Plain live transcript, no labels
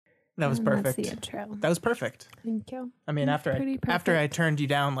That was perfect. That's the intro. That was perfect. Thank you. I mean, after I turned you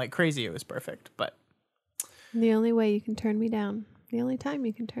down like crazy, it was perfect. But the only way you can turn me down, the only time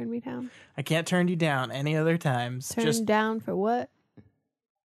you can turn me down. I can't turn you down any other times. Turn down for what?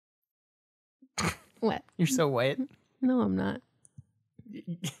 What? You're so white. No, I'm not.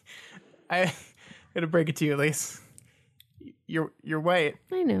 I gotta break it to you, Elyse. You're white.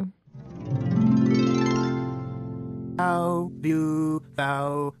 I know. Vow, view,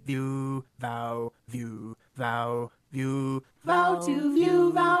 vow, view, vow, view, vow, view, vow to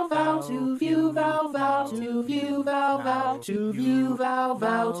view, vow, vow to view, vow, vow to view, vow, vow to view, vow,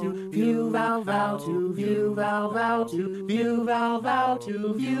 vow to view, vow, vow to view, vow, vow to view, vow, vow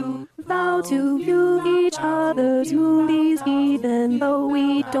to view, vow to view each other's movies, even though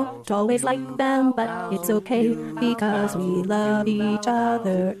we don't always like them, but it's okay because we love each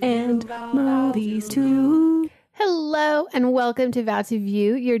other and movies too. Hello and welcome to Vow To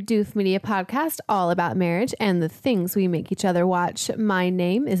View, your Doof Media podcast all about marriage and the things we make each other watch. My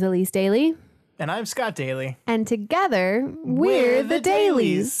name is Elyse Daly. And I'm Scott Daly. And together, we're the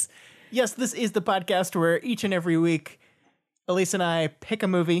Dailies. Yes, this is the podcast where each and every week, Elyse and I pick a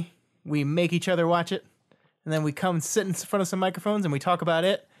movie, we make each other watch it, and then we come and sit in front of some microphones and we talk about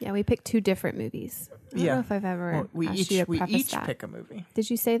it. Yeah, we pick two different movies. I don't know if I've ever asked you to preface that. pick a movie. Did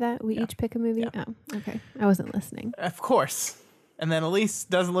you say that? We each pick a movie? Yeah. Oh, okay. I wasn't listening. Of course. And then Elyse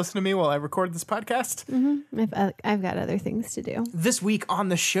doesn't listen to me while I record this podcast. Mm-hmm. I've got other things to do. This week on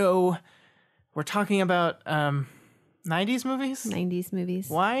the show, we're talking about 90s movies? 90s movies.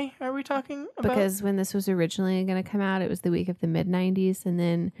 Why are we talking about? Because when this was originally going to come out, it was the week of the Mid-90s, and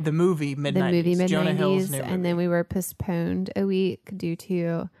then the movie Mid-90s. Jonah Hill's new movie. And then we were postponed a week due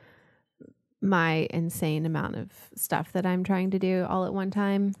to my insane amount of stuff that I'm trying to do all at one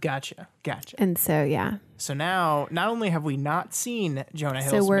time. Gotcha. And so, yeah. So now, not only have we not seen Jonah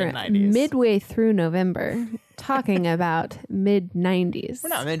Hill's so we're Mid-90s. midway through November talking about Mid-90s. We're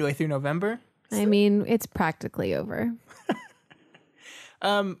not midway through November. I mean, it's practically over.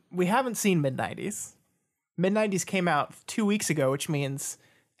 We haven't seen Mid-90s. Mid-90s came out 2 weeks ago, which means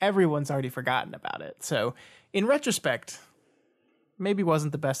everyone's already forgotten about it. So, in retrospect, maybe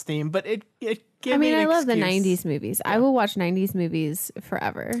wasn't the best theme, but it gave me an I love the excuse. 90s movies. Yeah. I will watch 90s movies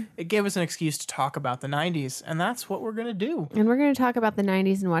forever. It gave us an excuse to talk about the 90s, and that's what we're going to do. And we're going to talk about the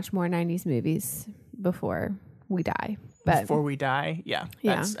 90s and watch more 90s movies before we die. But before we die, yeah.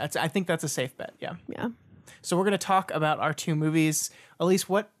 That's, I think that's a safe bet, yeah. Yeah. So we're going to talk about our two movies.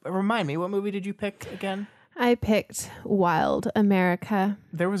 Elyse, remind me, what movie did you pick again? I picked Wild America.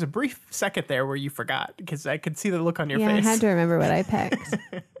 There was a brief second there where you forgot because I could see the look on your face. Yeah, I had to remember what I picked.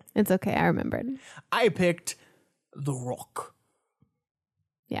 It's okay, I remembered. I picked The Rock.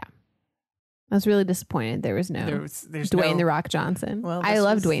 Yeah. I was really disappointed there was no there's Dwayne The Rock Johnson. Well, I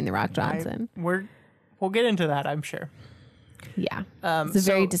love Dwayne The Rock Johnson. We'll get into that, I'm sure. Yeah. It's a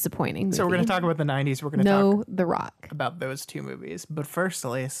very disappointing movie. So we're going to talk about the 90s. We're going to talk The Rock about those two movies. But first,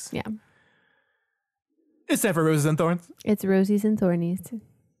 Elyse. Yeah. It's Ever Roses and Thorns. It's Rosies and Thornies.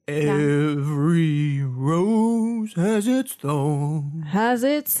 Every rose has its thorn. Has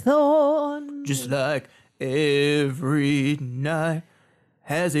its thorn. Just like every night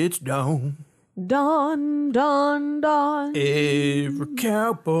has its dawn. Dawn, dawn, dawn. Every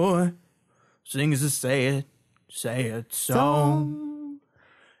cowboy sings a sad song.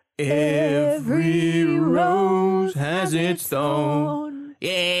 Every rose has its thorn.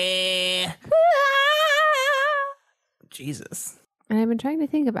 Yeah. Jesus. And I've been trying to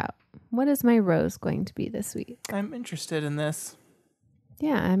think about what is my rose going to be this week. I'm interested in this.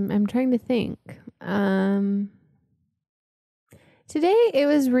 Yeah, I'm trying to think. Today it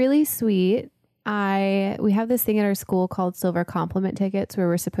was really sweet. We have this thing at our school called Silver Compliment Tickets where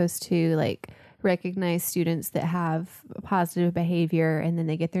we're supposed to recognize students that have positive behavior, and then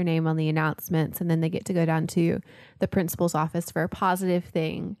they get their name on the announcements, and then they get to go down to the principal's office for a positive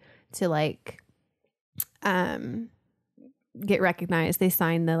thing to get recognized. They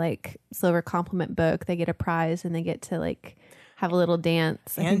sign the Silver Compliment book, they get a prize, and they get to have a little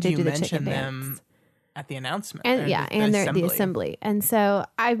dance. I think they do the chicken dance at the announcement. And they're at the assembly. And so,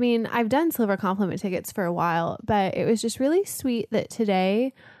 I mean, I've done Silver Compliment Tickets for a while, but it was just really sweet that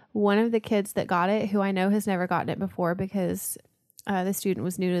today, one of the kids that got it, who I know has never gotten it before because the student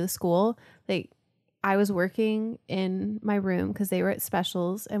was new to the school, I was working in my room because they were at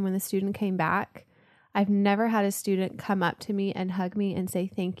specials. And when the student came back, I've never had a student come up to me and hug me and say,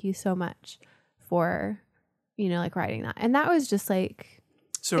 thank you so much for, writing that. And that was just so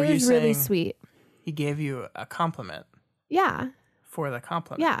it was really sweet. He gave you a compliment. Yeah. For the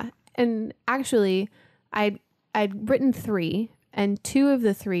compliment. Yeah. And actually, I'd written 3. And 2 of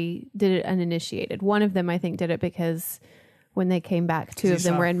the 3 did it uninitiated. One of them, I think, did it because when they came back, 2 of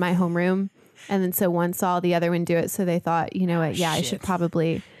them were in my homeroom. And then so one saw the other one do it. So they thought, you know what? Yeah, I should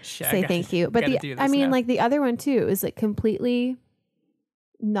probably say thank you. But like the other one too is like completely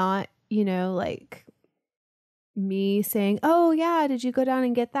not, you know, like me saying, oh yeah, did you go down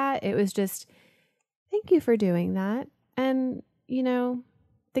and get that? It was just, thank you for doing that. And, you know,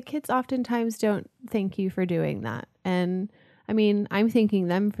 the kids oftentimes don't thank you for doing that. And I mean, I'm thanking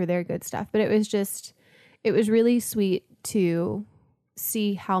them for their good stuff, but it was really sweet to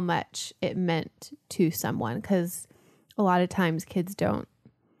see how much it meant to someone, because a lot of times kids don't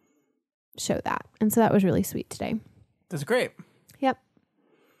show that. And so that was really sweet today. That's great. Yep.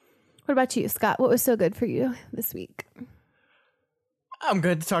 What about you, Scott? What was so good for you this week? I'm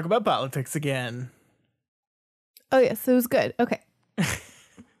good to talk about politics again. Oh, yes. It was good. Okay.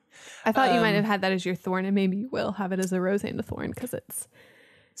 I thought you might have had that as your thorn, and maybe you will have it as a rose and a thorn, because it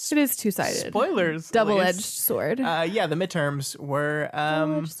is two-sided. Spoilers. Double-edged sword. Yeah, the midterms were...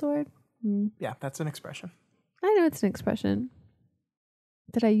 double-edged sword. Yeah, that's an expression. I know it's an expression.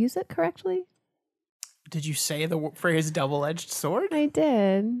 Did I use it correctly? Did you say the phrase double-edged sword? I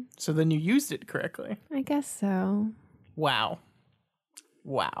did. So then you used it correctly. I guess so. Wow.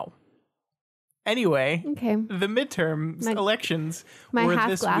 Anyway, okay. The midterms elections my were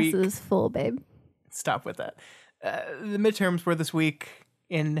half this glass week. is full, babe. Stop with that. The midterms were this week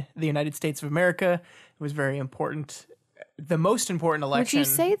in the United States of America. It was very important. The most important election. Would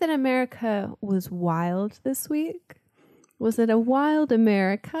you say that America was wild this week? Was it a wild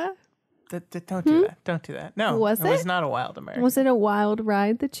America? Don't do that. Don't do that. No, was it? It was not a wild America. Was it a wild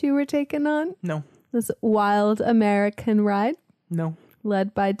ride that you were taking on? No. This wild American ride? No.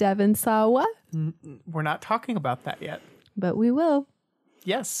 Led by Devin Sawa? We're not talking about that yet. But we will.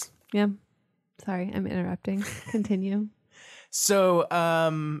 Yes. Yeah. Sorry, I'm interrupting. Continue. So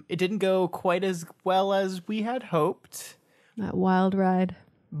it didn't go quite as well as we had hoped. That wild ride.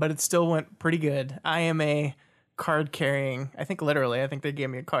 But it still went pretty good. I am a card-carrying, I think they gave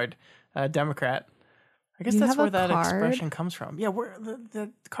me a card, Democrat. I guess that's where that expression comes from. Yeah, where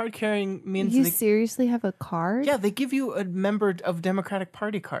the card-carrying means... You seriously have a card? Yeah, they give you a member of Democratic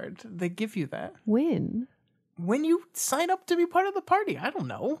Party card. They give you that. When? When you sign up to be part of the party. I don't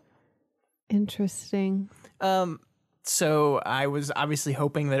know. Interesting. So I was obviously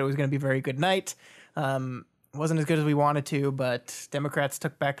hoping that it was going to be a very good night. Wasn't as good as we wanted to, but Democrats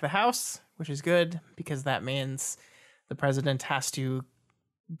took back the House, which is good because that means the president has to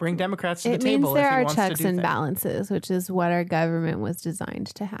bring Democrats to the table. It means there are checks and balances, which is what our government was designed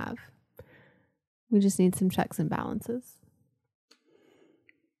to have. We just need some checks and balances.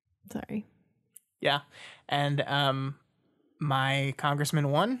 Sorry. Yeah. And my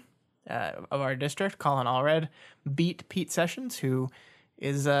congressman won of our district, Colin Allred, beat Pete Sessions, who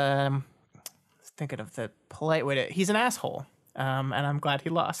is thinking of the polite way to... He's an asshole, and I'm glad he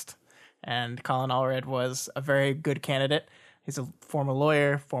lost. And Colin Allred was a very good candidate. He's a former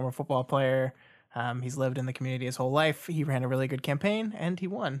lawyer, former football player. He's lived in the community his whole life. He ran a really good campaign, and he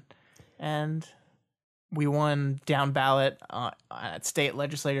won. And we won down ballot at state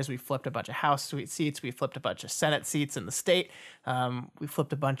legislators. We flipped a bunch of House seats. We flipped a bunch of Senate seats in the state. We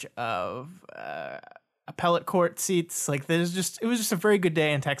flipped a bunch of appellate court seats. Like it was just a very good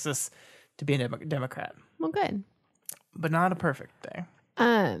day in Texas to be a Democrat. Well, good. But not a perfect day.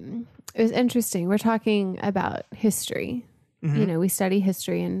 It was interesting. We're talking about history. Mm-hmm. You know, we study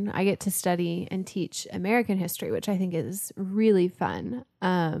history, and I get to study and teach American history, which I think is really fun.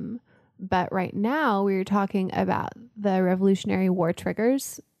 But right now we were talking about the Revolutionary War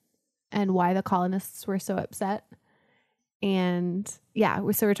triggers and why the colonists were so upset. And yeah,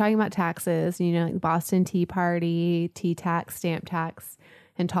 so we're talking about taxes, you know, like Boston Tea Party, tea tax, stamp tax,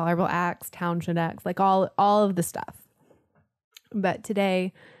 intolerable acts, township acts, like all of the stuff. But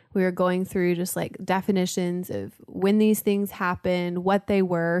today we were going through just like definitions of when these things happened, what they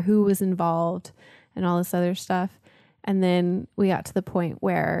were, who was involved, and all this other stuff. And then we got to the point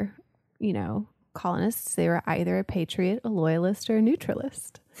where, you know, colonists, they were either a patriot, a loyalist, or a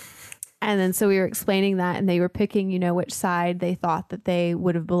neutralist. And then so we were explaining that, and they were picking, you know, which side they thought that they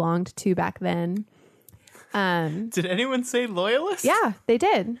would have belonged to back then. Did anyone say loyalist? Yeah, they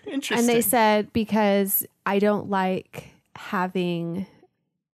did. Interesting. And they said, because I don't like having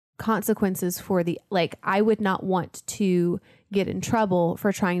consequences for I would not want to get in trouble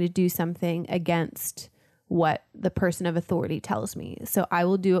for trying to do something against what the person of authority tells me. So I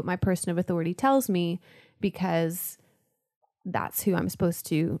will do what my person of authority tells me because that's who I'm supposed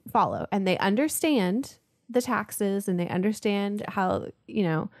to follow. And they understand the taxes, and they understand how, you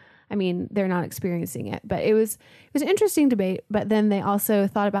know, I mean, they're not experiencing it, but it was an interesting debate. But then they also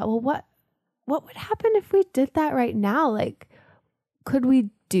thought about, well, what would happen if we did that right now? Like, could we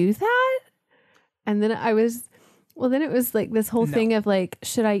do that? And then then it was like this whole thing of like,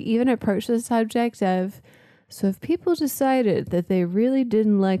 should I even approach the subject of, so if people decided that they really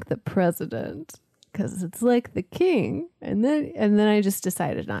didn't like the president because it's like the king, and then I just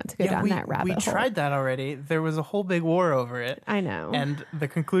decided not to go down that rabbit hole. We tried that already. There was a whole big war over it. I know. And the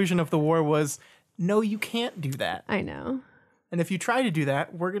conclusion of the war was, no, you can't do that. I know. And if you try to do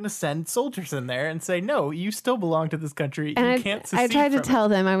that, we're going to send soldiers in there and say, no, you still belong to this country. And you can't secede I tried to from tell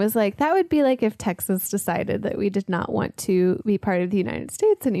them, I was like, that would be like if Texas decided that we did not want to be part of the United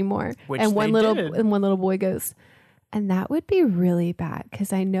States anymore. Which and they one did. little boy goes, and that would be really bad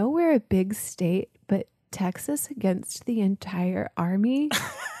because I know we're a big state, but Texas against the entire army,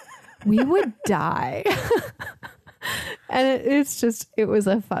 we would die. And it was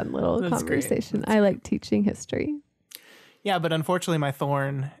a fun little conversation. I like teaching history. Yeah, but unfortunately my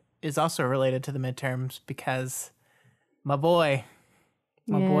thorn is also related to the midterms because my boy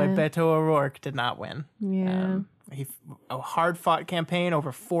Beto O'Rourke did not win. Yeah. A hard-fought campaign.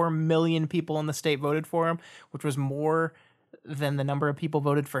 Over 4 million people in the state voted for him, which was more than the number of people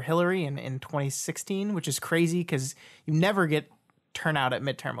voted for Hillary in 2016, which is crazy because you never get turnout at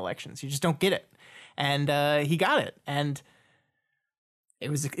midterm elections. You just don't get it. And he got it. And it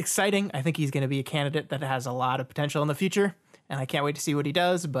was exciting. I think he's going to be a candidate that has a lot of potential in the future, and I can't wait to see what he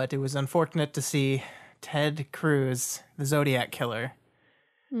does. But it was unfortunate to see Ted Cruz, the Zodiac killer,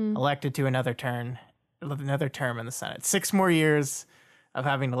 elected to another term in the Senate. 6 more years of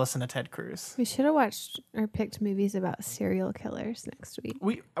having to listen to Ted Cruz. We should have watched or picked movies about serial killers next week.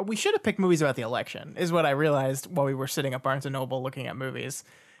 We should have picked movies about the election, is what I realized while we were sitting at Barnes & Noble looking at movies.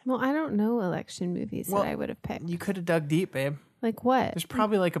 Well, I don't know election movies that I would have picked. You could have dug deep, babe. Like what? There's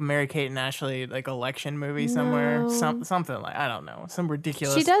probably like a Mary-Kate and Ashley like election movie somewhere. Something like, I don't know. Some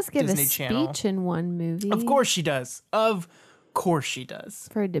ridiculous She does give Disney a Channel. speech in one movie. Of course she does. Of course she does.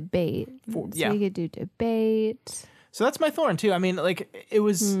 For a debate. So you could do debate. So that's my thorn too. I mean, like it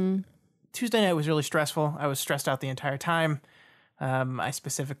was Tuesday night was really stressful. I was stressed out the entire time. I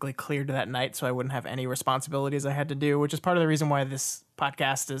specifically cleared that night so I wouldn't have any responsibilities I had to do, which is part of the reason why this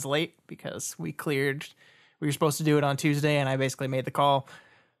podcast is late, because we were supposed to do it on Tuesday and I basically made the call.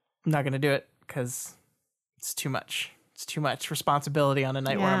 I'm not going to do it because it's too much. It's too much responsibility on a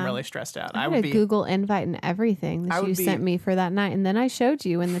night where I'm really stressed out. I had a Google invite and everything that you sent me for that night. And then I showed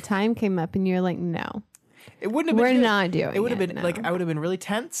you when the time came up and you're like, no. It wouldn't have been We're good. not doing it. It would have been like, I would have been really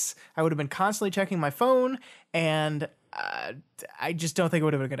tense. I would have been constantly checking my phone, and I just don't think it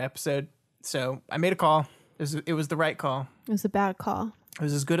would have been a good episode. So I made a call. It was the right call. It was a bad call. It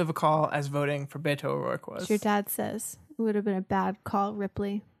was as good of a call as voting for Beto O'Rourke was. As your dad says. It would have been a bad call,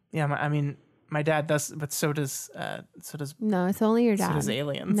 Ripley. Yeah, I mean, my dad does, but so does. No, it's only your dad. So does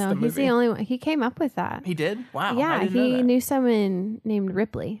Aliens. No, he's the only one. He came up with that. He did? Wow. Yeah, he knew someone named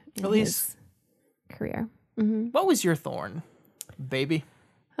Ripley in his career. Mm-hmm. What was your thorn, baby?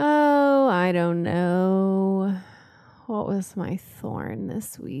 Oh, I don't know. What was my thorn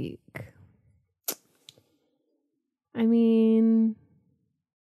this week? I mean,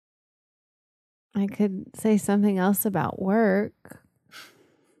 I could say something else about work.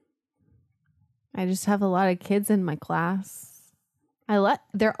 I just have a lot of kids in my class.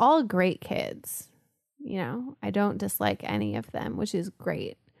 They're all great kids. You know, I don't dislike any of them, which is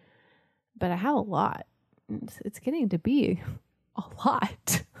great. But I have a lot. It's getting to be a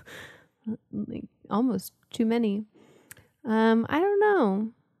lot. Like almost too many. I don't know.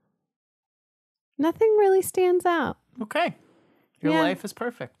 Nothing really stands out. Okay. Your life is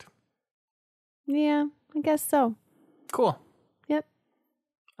perfect. Yeah, I guess so. Cool. Yep.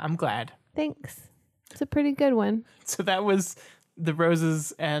 I'm glad. Thanks. It's a pretty good one. So that was the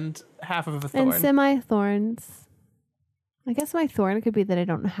roses and half of a thorn. And semi-thorns. I guess my thorn could be that I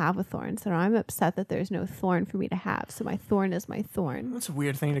don't have a thorn. So I'm upset that there's no thorn for me to have. So my thorn is my thorn. That's a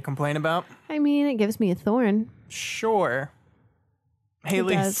weird thing to complain about. I mean, it gives me a thorn. Sure. Hey,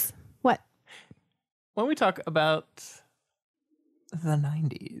 Elyse. What? When we talk about the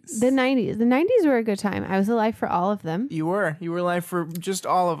 90s. The 90s. The 90s were a good time. I was alive for all of them. You were. You were alive for just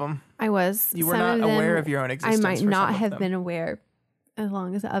all of them. I was. You were not aware of your own existence. I might not have been aware as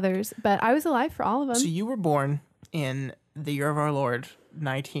long as others, but I was alive for all of them. So you were born in the year of our Lord,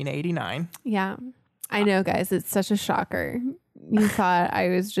 1989. Yeah. I know, guys. It's such a shocker. You thought I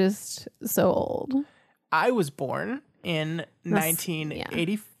was just so old. I was born in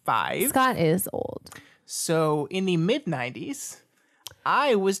 1985. Scott is old. So in the mid-90s,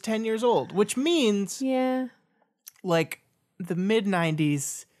 I was 10 years old, which means like the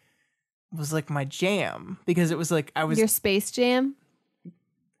mid-90s was like my jam because it was like I was Your Space Jam?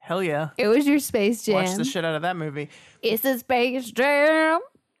 hell yeah. It was your Space Jam. Watched the shit out of that movie. It's a Space Jam.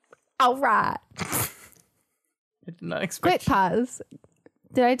 All right. I did not Quick expect. pause.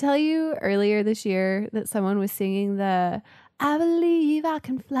 Did I tell you earlier this year that someone was singing the I believe I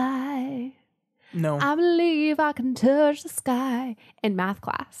can fly. No. I believe I can touch the sky in math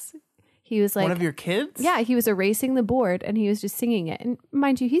class. He was like, One of your kids? yeah, he was erasing the board and he was just singing it. And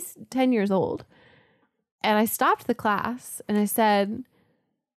mind you, he's 10 years old. And I stopped the class and I said,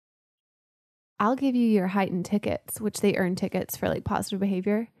 I'll give you your heightened tickets, which they earn tickets for like positive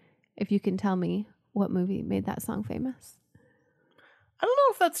behavior, if you can tell me what movie made that song famous. I don't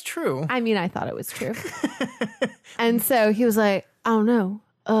know if that's true. I mean, I thought it was true. And so he was like, I don't know.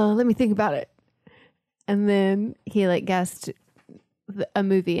 Let me think about it. And then he like guessed a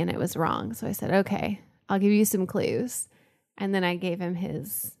movie and it was wrong. So I said, okay, I'll give you some clues. And then I gave him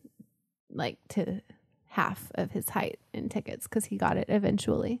his like to half of his height in tickets because he got it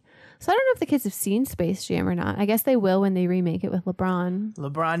eventually. So I don't know if the kids have seen Space Jam or not. I guess they will when they remake it with LeBron.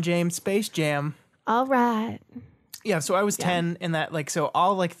 LeBron James Space Jam. All right. Yeah, so I was 10 in that, like, so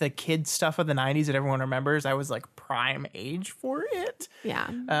all like the kid stuff of the 90s that everyone remembers, I was like prime age for it. Yeah.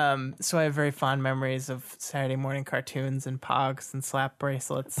 So I have very fond memories of Saturday morning cartoons and pogs and slap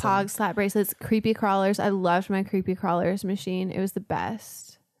bracelets. Pogs, slap bracelets, creepy crawlers. I loved my creepy crawlers machine. It was the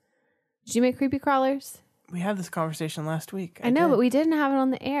best. Did you make creepy crawlers? We had this conversation last week. I know, but we didn't have it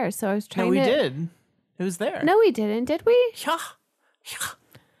on the air, so I was trying to... No, we did. It was there. No, we didn't. Did we? Yeah. Yeah.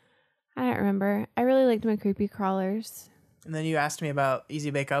 I don't remember. I really liked my creepy crawlers. And then you asked me about easy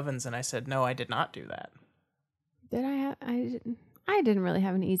bake ovens, and I said, no, I did not do that. Did I have... I didn't really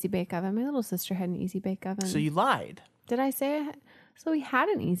have an easy bake oven. My little sister had an easy bake oven. So you lied. Did I say I had... So we had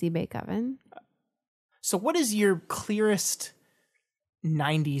an easy bake oven. So what is your clearest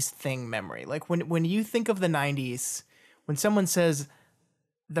 90s thing memory? Like when you think of the 90s, when someone says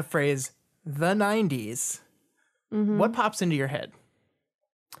the phrase the 90s, what pops into your head?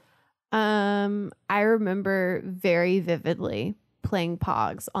 I remember very vividly playing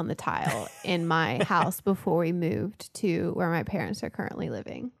Pogs on the tile in my house before we moved to where my parents are currently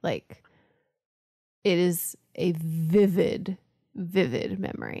living. Like, it is a vivid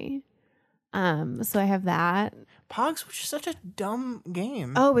memory. So I have that. Pogs was just such a dumb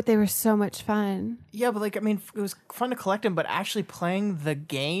game. Oh, but they were so much fun. Yeah, but like, I mean, it was fun to collect them, but actually playing the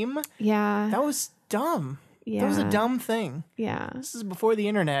game, Yeah. that was dumb. Yeah. That was a dumb thing. Yeah. This is before the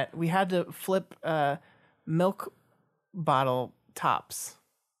internet. We had to flip milk bottle tops.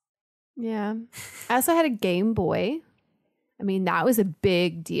 Yeah. I also had a Game Boy. I mean, that was a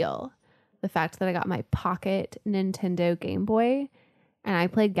big deal. The fact that I got my pocket Nintendo Game Boy and I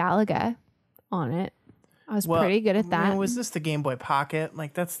played Galaga on it. I was pretty good at that. Was this the Game Boy Pocket?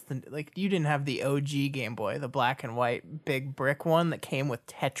 Like you didn't have the OG Game Boy, the black and white big brick one that came with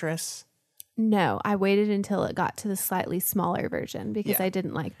Tetris. No, I waited until it got to the slightly smaller version because I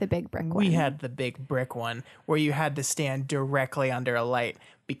didn't like the big brick one. We had the big brick one where you had to stand directly under a light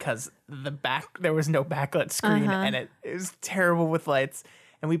because there was no backlit screen and it was terrible with lights.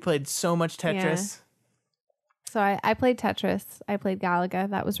 And we played so much Tetris. Yeah. So I played Tetris. I played Galaga.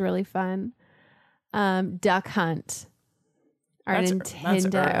 That was really fun. Duck Hunt.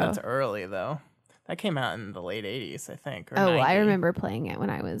 Nintendo. That's early though. That came out in the late 80s, I think. Or 90. I remember playing it when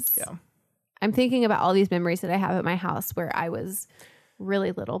I was... Yeah. I'm thinking about all these memories that I have at my house where I was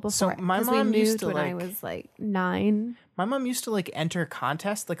really little before. So my mom we moved used to when I was like 9. My mom used to like enter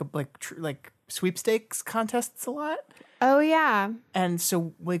contests, like sweepstakes contests a lot. Oh yeah. And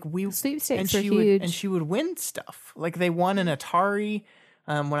so like sweepstakes were huge. huge. She would win stuff. Like they won an Atari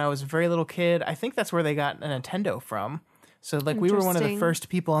when I was a very little kid. I think that's where they got a Nintendo from. So like we were one of the first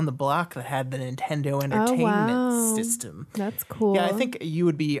people on the block that had the Nintendo Entertainment System. That's cool. Yeah, I think you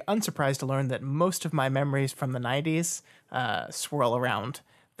would be unsurprised to learn that most of my memories from the 90s swirl around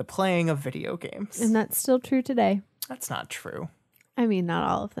the playing of video games. And that's still true today. That's not true. I mean, not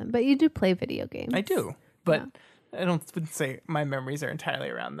all of them, but you do play video games. I do, but I wouldn't say my memories are entirely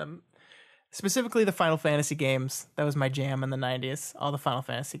around them. Specifically the Final Fantasy games. That was my jam in the 90s. All the Final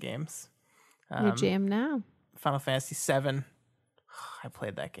Fantasy games. Your jam now. Final Fantasy 7. I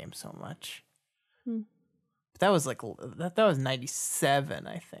played that game so much. But that was like that was 97,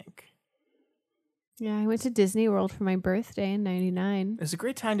 I think. Yeah, I went to Disney World for my birthday in 99. It was a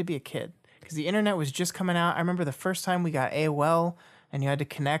great time to be a kid because the internet was just coming out. I remember the first time we got AOL and you had to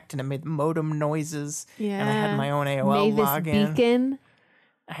connect and it made modem noises. Yeah. And I had my own AOL Mavis login. Beacon.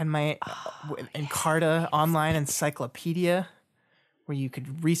 I had my Encarta online encyclopedia where you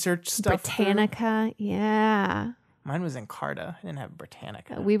could research stuff. Britannica. Yeah. Mine was Encarta. I didn't have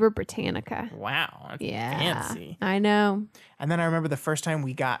Britannica. We were Britannica. Wow. That's Yeah. fancy. I know. And then I remember the first time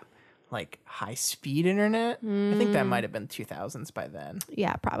we got like high-speed internet. I think that might have been 2000s by then.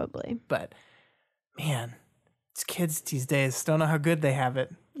 Yeah, probably. But man, these kids these days don't know how good they have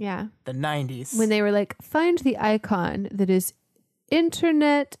it. Yeah. The 90s. When they were like, find the icon that is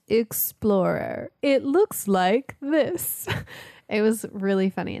Internet Explorer. It looks like this. It was really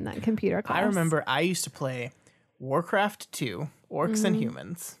funny in that computer class. I remember I used to play Warcraft 2, Orcs and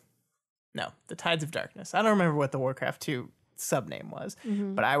Humans. No, The Tides of Darkness. I don't remember what the Warcraft 2 subname was,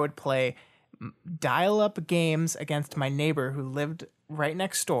 but I would play dial-up games against my neighbor who lived right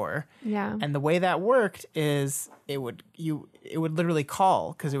next door. Yeah. And the way that worked is it would literally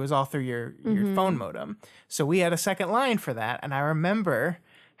call because it was all through your phone modem. So we had a second line for that, and I remember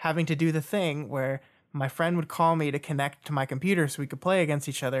having to do the thing where my friend would call me to connect to my computer so we could play against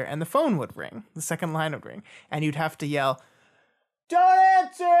each other, and the phone would ring. The second line would ring, and you'd have to yell, "Don't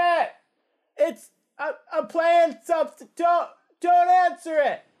answer it! I'm playing something. Don't answer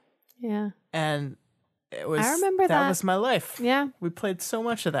it!" Yeah. And it was. I remember that. That was my life. Yeah. We played so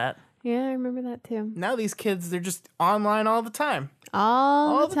much of that. Yeah, I remember that too. Now these kids, they're just online all the time.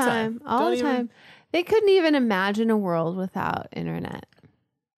 All the time. They couldn't even imagine a world without internet.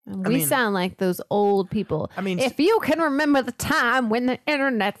 And we sound like those old people. I mean, if you can remember the time when the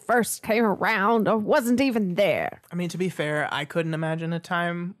internet first came around or wasn't even there. I mean, to be fair, I couldn't imagine a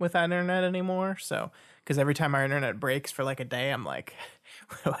time without internet anymore. So, because every time our internet breaks for like a day, I'm like,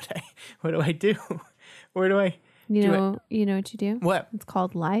 what do I do? Where do I? You know what you do? What? It's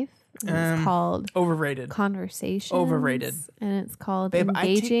called life. It's called overrated. Conversations. Overrated. And it's called Babe,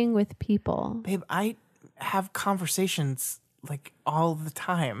 engaging with people. Babe, I have conversations like all the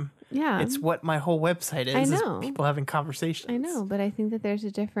time. Yeah. It's what my whole website is. I know. Is people having conversations. I know, but I think that there's a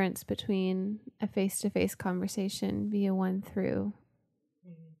difference between a face-to-face conversation via one through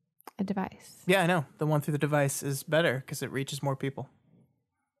a device. Yeah, I know. The one through the device is better because it reaches more people.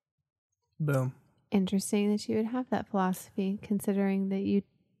 Boom. Interesting that you would have that philosophy, considering that you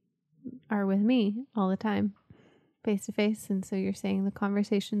are with me all the time, face to face, and so you're saying the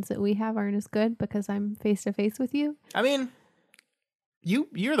conversations that we have aren't as good because I'm face to face with you? I mean,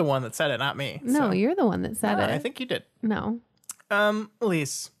 you're the one that said it, not me. No, so. You're the one that said it. I think you did. No.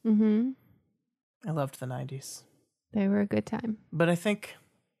 Elyse. Mm-hmm. I loved the 90s. They were a good time. But I think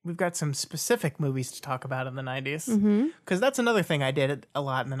we've got some specific movies to talk about in the 90s. Mm-hmm. Because that's another thing I did a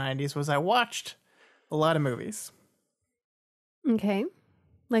lot in the 90s was I watched a lot of movies. Okay.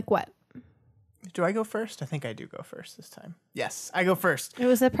 Like what? Do I go first? I think I do go first this time. Yes, I go first. It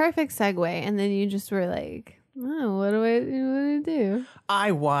was a perfect segue, and then you just were like, oh, what do I do?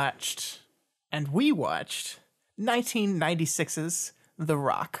 I watched, and we watched, 1996's The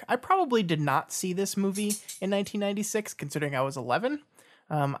Rock. I probably did not see this movie in 1996, considering I was 11.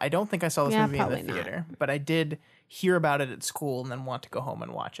 I don't think I saw this movie in the theater, but I did hear about it at school and then want to go home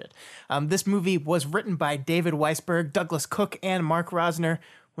and watch it. This movie was written by David Weisberg, Douglas Cook, and Mark Rosner.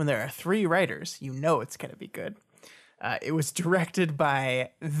 When there are 3 writers, you know it's going to be good. It was directed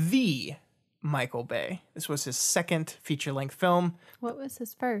by the Michael Bay. This was his second feature-length film. What was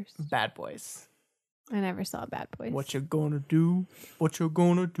his first? Bad Boys. I never saw Bad Boys. What you gonna do? What you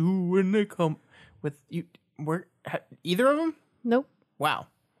gonna do when they come with you? Either of them? Nope. Wow.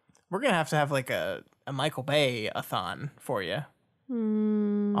 We're going to have like a Michael Bay-a-thon for you.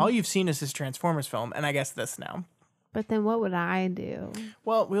 All you've seen is his Transformers film, and I guess this now. But then what would I do?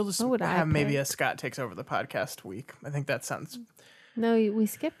 Well, we'll just have maybe pick? a Scott Takes Over the Podcast week. I think that sounds... No, we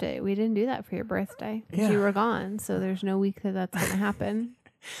skipped it. We didn't do that for your birthday because you were gone, so there's no week that's going to happen.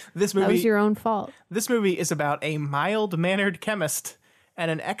 This movie... That was your own fault. This movie is about a mild-mannered chemist and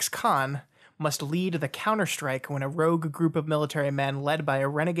an ex-con must lead the counterstrike when a rogue group of military men led by a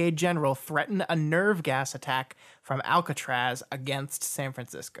renegade general threaten a nerve gas attack from Alcatraz against San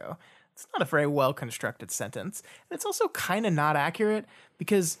Francisco. It's not a very well-constructed sentence. And it's also kind of not accurate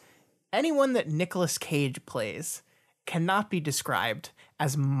because anyone that Nicolas Cage plays cannot be described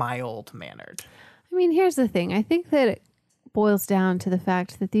as mild-mannered. I mean, here's the thing. I think that it boils down to the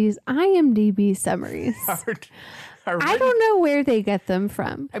fact that these IMDb summaries... I don't know where they get them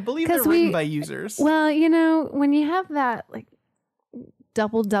from. I believe they're written by users. Well, when you have that like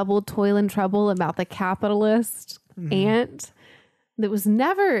double toil and trouble about the capitalist ant that was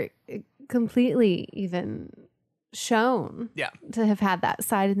never completely even shown to have had that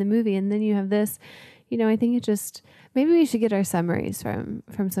side in the movie, and then you have this, I think it just, maybe we should get our summaries from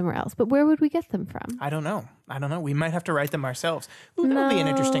somewhere else. But where would we get them from? I don't know. We might have to write them ourselves. Ooh, that would be an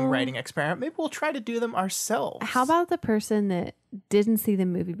interesting writing experiment. Maybe we'll try to do them ourselves. How about the person that didn't see the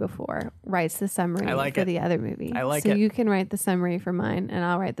movie before writes the summary for the other movie? I like it. So you can write the summary for mine, and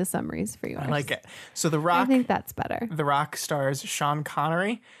I'll write the summaries for yours. I like it. So The Rock. I think that's better. The Rock stars Sean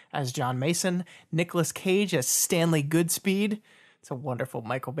Connery as John Mason, Nicolas Cage as Stanley Goodspeed. It's a wonderful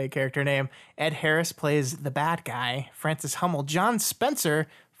Michael Bay character name. Ed Harris plays the bad guy, Francis Hummel. John Spencer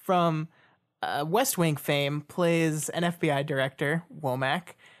from West Wing fame plays an FBI director, Womack.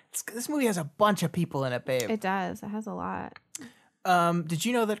 This movie has a bunch of people in it, babe. It does. It has a lot. Did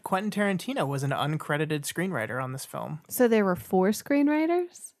you know that Quentin Tarantino was an uncredited screenwriter on this film? So there were 4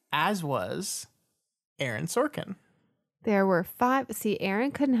 screenwriters? As was Aaron Sorkin. There were 5. See, Aaron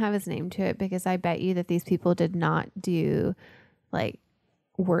couldn't have his name to it because I bet you that these people did not do like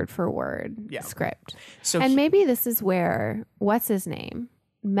word for word script. And maybe this is where, what's his name,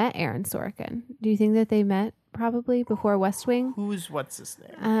 met Aaron Sorkin. Do you think that they met probably before West Wing? What's his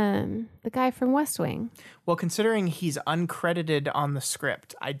name? The guy from West Wing. Well, considering he's uncredited on the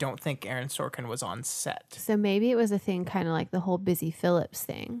script, I don't think Aaron Sorkin was on set. So maybe it was a thing kind of like the whole Busy Phillips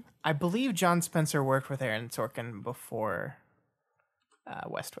thing. I believe John Spencer worked with Aaron Sorkin before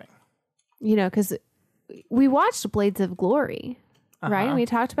West Wing. Because we watched Blades of Glory, right? And we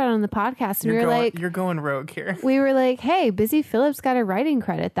talked about it on the podcast. And you're going rogue here. We were like, hey, Busy Phillips got a writing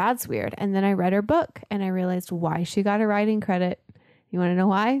credit. That's weird. And then I read her book and I realized why she got a writing credit. You want to know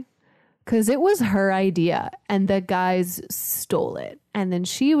why? Because it was her idea and the guys stole it. And then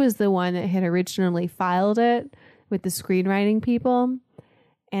she was the one that had originally filed it with the screenwriting people.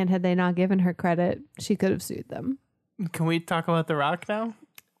 And had they not given her credit, she could have sued them. Can we talk about The Rock now?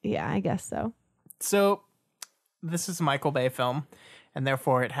 Yeah, I guess so. So this is a Michael Bay film, and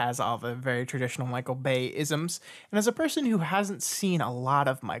therefore it has all the very traditional Michael Bay isms. And as a person who hasn't seen a lot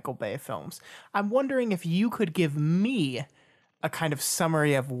of Michael Bay films, I'm wondering if you could give me a kind of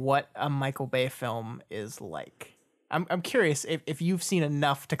summary of what a Michael Bay film is like. I'm curious if you've seen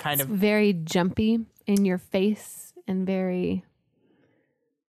enough to kind of... very jumpy in your face and very...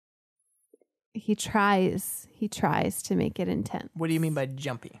 He tries to make it intense. What do you mean by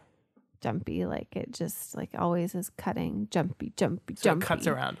jumpy? Jumpy, like it just like always is cutting, jumpy. So it cuts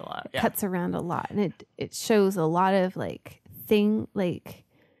around a lot. Yeah. Cuts around a lot. And it shows a lot of like I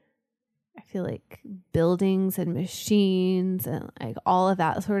feel like buildings and machines and like all of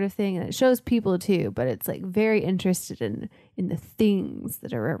that sort of thing. And it shows people too, but it's like very interested in the things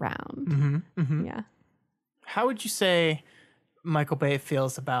that are around. Mm-hmm, mm-hmm. Yeah. How would you say Michael Bay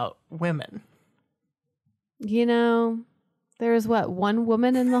feels about women? There was one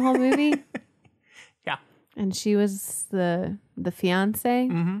woman in the whole movie? Yeah. And she was the fiance.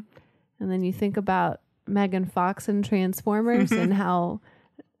 Mm-hmm. And then you think about Megan Fox in Transformers and how,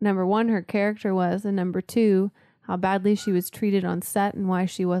 number 1, her character was, and number 2, how badly she was treated on set and why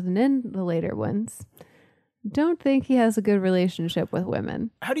she wasn't in the later ones. Don't think he has a good relationship with women.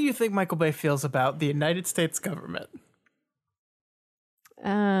 How do you think Michael Bay feels about the United States government?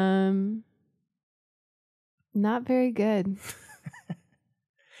 Not very good.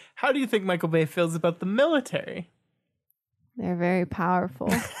 How do you think Michael Bay feels about the military? They're very powerful.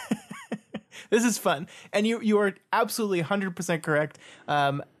 This is fun. And you are absolutely 100% correct.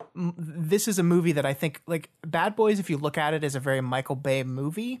 This is a movie that I think, like, Bad Boys, if you look at it, is a very Michael Bay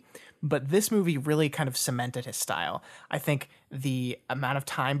movie. But this movie really kind of cemented his style. I think the amount of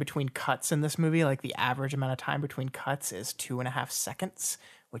time between cuts in this movie, like the average amount of time between cuts is 2.5 seconds,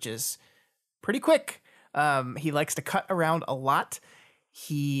 which is pretty quick. He likes to cut around a lot.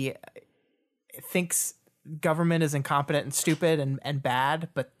 He thinks government is incompetent and stupid and bad,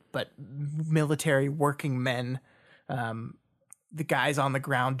 but military working men, the guys on the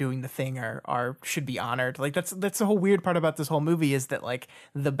ground doing the thing are should be honored. Like that's the whole weird part about this whole movie is that like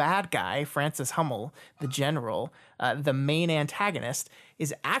the bad guy, Francis Hummel, the general, the main antagonist,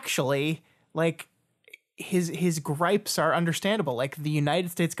 is actually like his gripes are understandable. Like the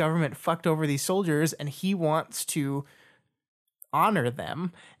United States government fucked over these soldiers and he wants to honor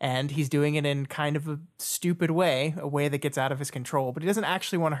them, and he's doing it in kind of a stupid way, a way that gets out of his control, but he doesn't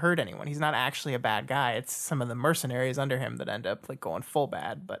actually want to hurt anyone. He's not actually a bad guy. It's some of the mercenaries under him that end up like going full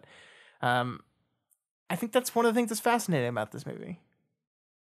bad. But I think that's one of the things that's fascinating about this movie.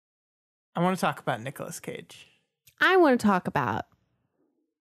 I want to talk about Nicolas Cage. I want to talk about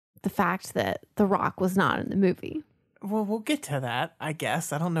the fact that The Rock was not in the movie. Well, we'll get to that, I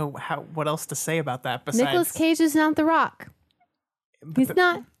guess. I don't know what else to say about that besides... Nicolas Cage is not The Rock. He's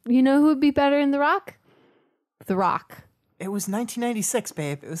not. You know who would be better in The Rock? The Rock. It was 1996,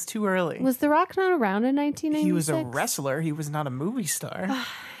 babe. It was too early. Was The Rock not around in 1996? He was a wrestler. He was not a movie star.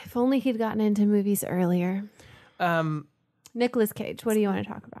 If only he'd gotten into movies earlier. Nicolas Cage, what do you want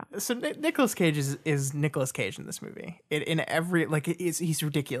to talk about? So Nicolas Cage is Nicolas Cage in this movie. He's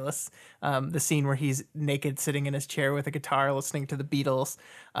ridiculous. The scene where he's naked, sitting in his chair with a guitar, listening to the Beatles.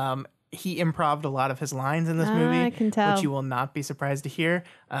 He improv'd a lot of his lines in this movie, I can tell. which you will not be surprised to hear.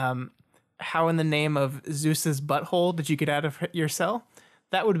 How in the name of Zeus's butthole did you get out of your cell?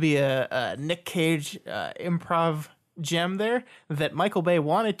 That would be a Nick Cage improv gem there that Michael Bay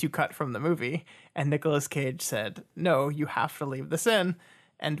wanted to cut from the movie, and Nicolas Cage said, no, you have to leave this in,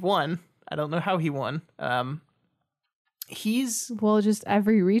 and won. I don't know how he won. Just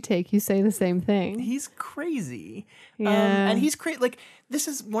every retake you say the same thing. He's crazy. Yeah. And he's crazy. Like, this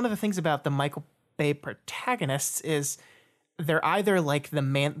is one of the things about the Michael Bay protagonists is they're either like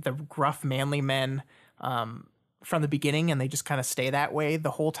the gruff manly men from the beginning, and they just kind of stay that way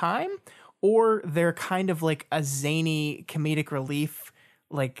the whole time, or they're kind of like a zany comedic relief,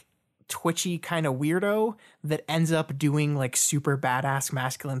 like twitchy kind of weirdo that ends up doing like super badass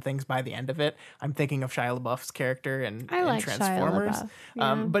masculine things by the end of it. I'm thinking of Shia LaBeouf's character in Transformers. Shia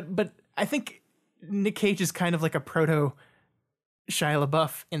LaBeouf, yeah. But I think Nick Cage is kind of like a proto Shia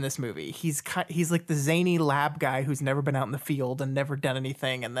LaBeouf in this movie. He's like the zany lab guy who's never been out in the field and never done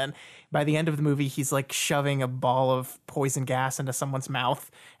anything, and then by the end of the movie he's like shoving a ball of poison gas into someone's mouth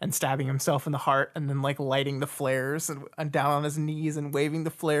and stabbing himself in the heart, and then like lighting the flares and down on his knees and waving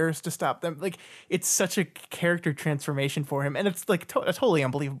the flares to stop them. Like, it's such a character transformation for him, and it's like a totally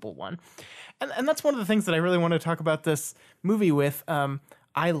unbelievable one. And that's one of the things that I really want to talk about this movie with.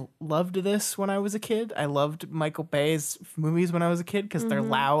 I loved this when I was a kid. I loved Michael Bay's movies when I was a kid because they're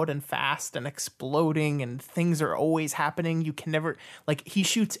loud and fast and exploding, and things are always happening. You can never, like, he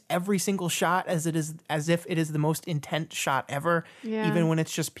shoots every single shot as if it is the most intense shot ever, even when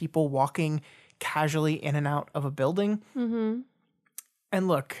it's just people walking casually in and out of a building. Mm-hmm. And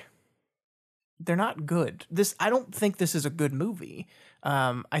look, they're not good. I don't think this is a good movie.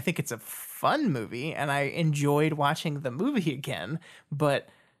 I think it's a fun movie, and I enjoyed watching the movie again. But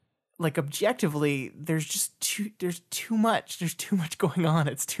like, objectively, there's too much going on.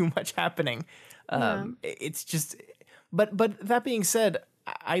 It's too much happening. It's just. But that being said,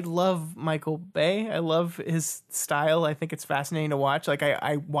 I love Michael Bay. I love his style. I think it's fascinating to watch. Like,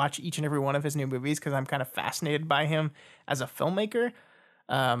 I watch each and every one of his new movies because I'm kind of fascinated by him as a filmmaker.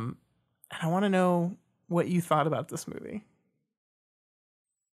 And I want to know what you thought about this movie.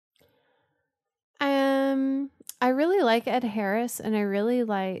 I really like Ed Harris, and I really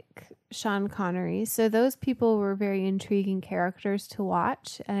like Sean Connery. So those people were very intriguing characters to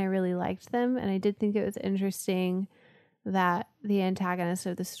watch, and I really liked them. And I did think it was interesting that the antagonist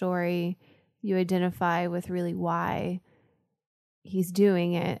of the story, you identify with really why he's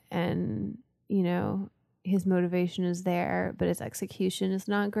doing it, and, you know, his motivation is there, but his execution is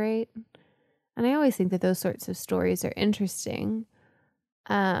not great. And I always think that those sorts of stories are interesting.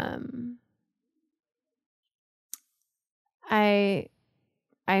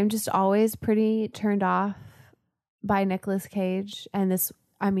 I'm just always pretty turned off by Nicolas Cage, and this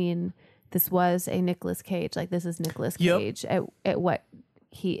was a Nicolas Cage. Like, this is Nicolas Cage at what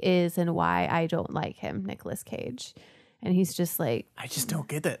he is and why I don't like him, Nicolas Cage. And he's just like, I just don't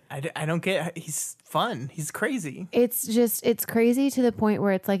get it. I don't get, he's fun. He's crazy. It's crazy to the point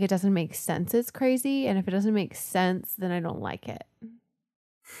where it's like, it doesn't make sense. It's crazy. And if it doesn't make sense, then I don't like it.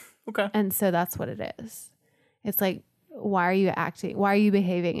 Okay. And so that's what it is. It's like, why are you acting? Why are you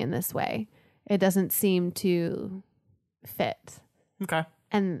behaving in this way? It doesn't seem to fit. Okay.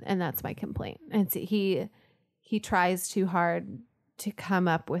 And that's my complaint. And he tries too hard to come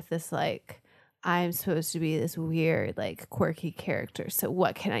up with this, like, I'm supposed to be this weird, like, quirky character. So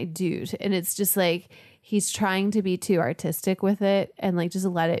what can I do? And it's just like, he's trying to be too artistic with it, and like, just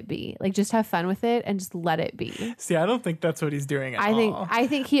let it be. Like, just have fun with it and just let it be. See, I don't think that's what he's doing at all. I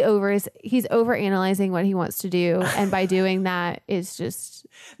think he's overanalyzing what he wants to do. And by doing that, it's just,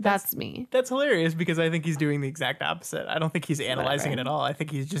 that's me. That's hilarious, because I think he's doing the exact opposite. I don't think he's analyzing it at all. I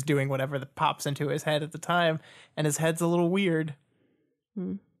think he's just doing whatever that pops into his head at the time, and his head's a little weird.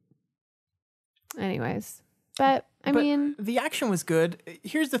 Anyways, but I mean, the action was good.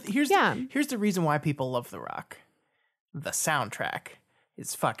 Here's the reason why people love The Rock. The soundtrack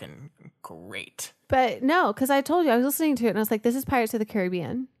is fucking great. But no, because I told you, I was listening to it and I was like, this is Pirates of the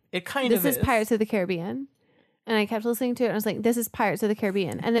Caribbean. This is Pirates of the Caribbean. And I kept listening to it and I was like, this is Pirates of the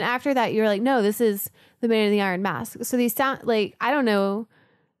Caribbean. And then after that, you were like, no, this is The Man in the Iron Mask. So these sound like, I don't know.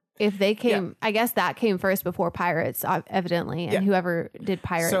 if they came, I guess that came first before Pirates, evidently, and whoever did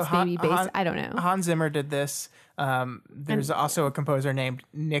Pirates maybe based. I don't know. Hans Zimmer did this. There's also a composer named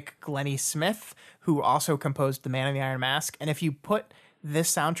Nick Glennie Smith who also composed The Man in the Iron Mask. And if you put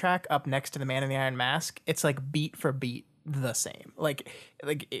this soundtrack up next to The Man in the Iron Mask, it's like beat for beat the same. The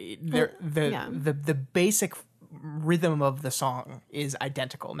basic rhythm of the song is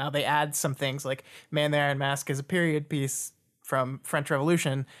identical. Now they add some things like Man in the Iron Mask is a period piece from French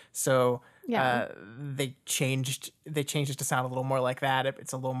Revolution, so they changed it to sound a little more like that.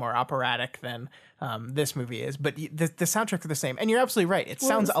 It's a little more operatic than this movie is, but the soundtracks are the same. And you're absolutely right. It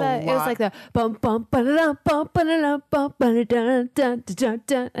sounds a lot. It was like the bum bum ba-da-dum, bum ba-da-dum, bum ba-da-dum, dun, dun,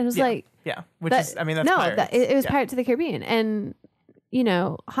 dun, and it was like which is I mean that's it was Pirates of the Caribbean, and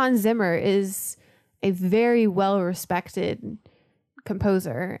Hans Zimmer is a very well respected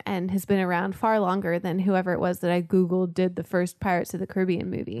composer and has been around far longer than whoever it was that I Googled did the first Pirates of the Caribbean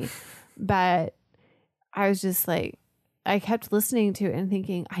movie. But I was just like, I kept listening to it and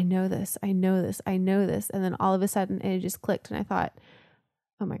thinking, I know this. And then all of a sudden it just clicked and I thought,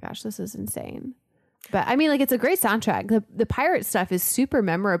 oh my gosh, this is insane. But I mean, like, it's a great soundtrack. The pirate stuff is super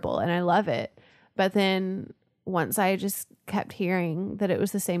memorable and I love it. But then once I just kept hearing that it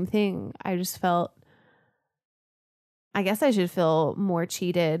was the same thing, I just felt, I guess I should feel more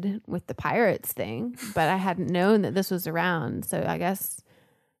cheated with the Pirates thing, but I hadn't known that this was around. So I guess,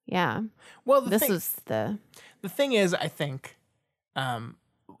 yeah. Well, the thing is, I think a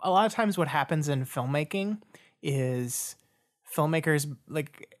lot of times what happens in filmmaking is filmmakers,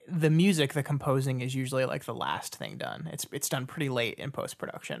 like, the music, the composing is usually like the last thing done. It's done pretty late in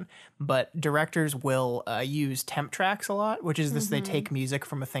post-production, but directors will use temp tracks a lot, which is this, they take music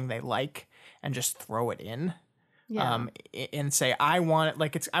from a thing they like and just throw it in. And say, I want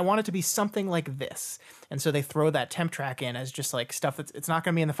it to be something like this. And so they throw that temp track in as just like stuff it's not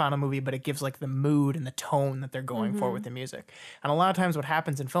going to be in the final movie, but it gives like the mood and the tone that they're going for with the music. And a lot of times what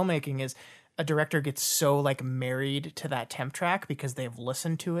happens in filmmaking is a director gets so like married to that temp track because they've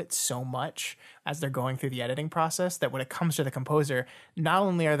listened to it so much as they're going through the editing process that when it comes to the composer, not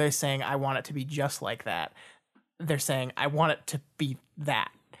only are they saying, I want it to be just like that, they're saying, I want it to be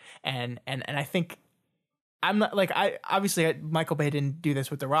that. And I think, I'm not like Michael Bay didn't do this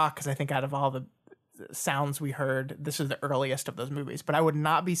with The Rock because I think out of all the sounds we heard, this is the earliest of those movies. But I would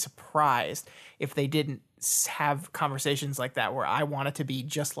not be surprised if they didn't have conversations like that where I want it to be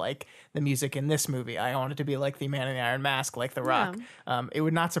just like the music in this movie. I want it to be like The Man in the Iron Mask, like The Rock. It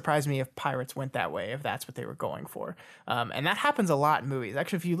would not surprise me if Pirates went that way, if that's what they were going for. And that happens a lot in movies.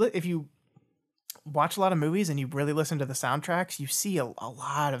 Actually, if you watch a lot of movies and you really listen to the soundtracks, you see a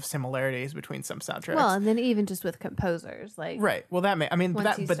lot of similarities between some soundtracks. Well, and then even just with composers, like right. Well, that makes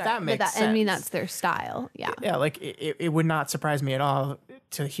sense. I mean, that's their style. Yeah. Yeah. Like it would not surprise me at all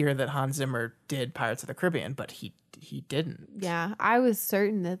to hear that Hans Zimmer did Pirates of the Caribbean, but he didn't. Yeah, I was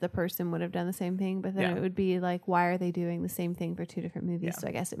certain that the person would have done the same thing, but then it would be like, why are they doing the same thing for two different movies? So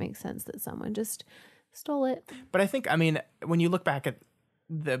I guess it makes sense that someone just stole it. But I think, I mean, when you look back at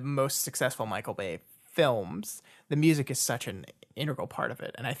the most successful Michael Bay films, the music is such an integral part of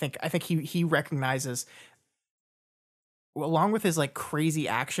it. And I think he recognizes, along with his like crazy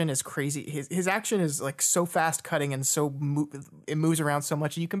action, his action is like so fast cutting and so it moves around so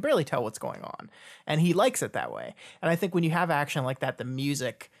much you can barely tell what's going on. And he likes it that way. And I think when you have action like that, the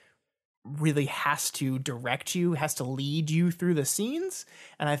music really has to direct you, has to lead you through the scenes.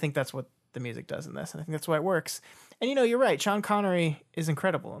 And I think that's what the music does in this. And I think that's why it works. And you're right. Sean Connery is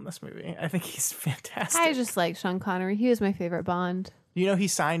incredible in this movie. I think he's fantastic. I just like Sean Connery. He was my favorite Bond. He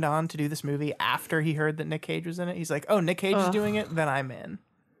signed on to do this movie after he heard that Nick Cage was in it. He's like, oh, Nick Cage is doing it? Then I'm in.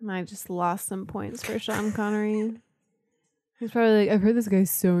 I just lost some points for Sean Connery. He's probably like, I've heard this guy's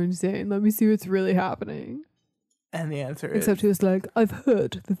so insane. Let me see what's really happening. And the answer is... Except he was like, I've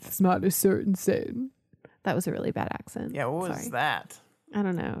heard that this man is so insane. That was a really bad accent. Yeah, what was that? I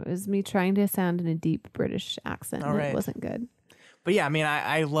don't know. It was me trying to sound in a deep British accent. And it wasn't good. But yeah, I mean,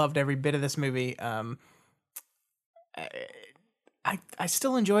 I loved every bit of this movie. I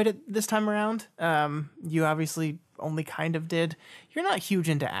still enjoyed it this time around. You obviously only kind of did. You're not huge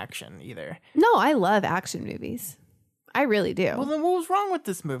into action either. No, I love action movies. I really do. Well, then what was wrong with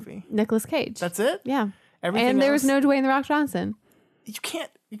this movie? Nicolas Cage. That's it? Yeah. Everything and there was no Dwayne The Rock Johnson.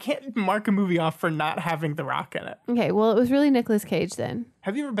 You can't mark a movie off for not having The Rock in it. Okay, well, it was really Nicolas Cage then.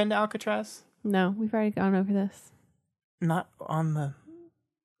 Have you ever been to Alcatraz? No, we've already gone over this. Not on the...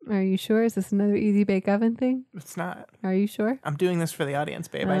 Are you sure? Is this another Easy Bake Oven thing? It's not. Are you sure? I'm doing this for the audience,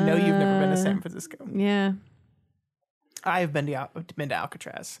 babe. I know you've never been to San Francisco. Yeah. I've been to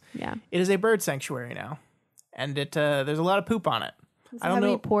Alcatraz. Yeah. It is a bird sanctuary now. And there's a lot of poop on it. Does it have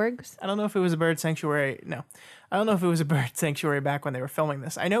any porgs? I don't know if it was a bird sanctuary. No, I don't know if it was a bird sanctuary back when they were filming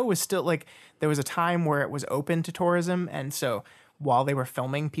this. I know it was still like there was a time where it was open to tourism, and so while they were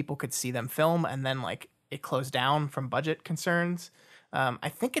filming, people could see them film, and then like it closed down from budget concerns. I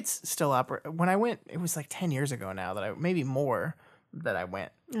think it's still up. When I went, it was like 10 years ago now maybe more that I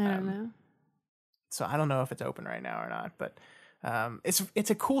went. I don't know. So I don't know if it's open right now or not, but it's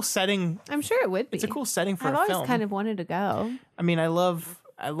a cool setting. I'm sure it would be. It's a cool setting for I've a film. I've always kind of wanted to go. I mean, I love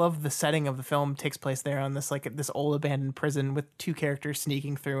the setting of the film. It takes place there on this old abandoned prison with two characters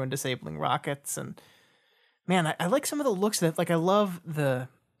sneaking through and disabling rockets. And man, I like some of the looks that I love the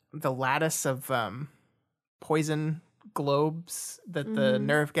lattice of poison globes that the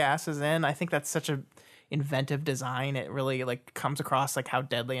nerve gas is in. I think that's such a inventive design. It really comes across how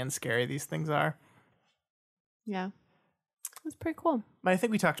deadly and scary these things are. Yeah. It's pretty cool. But I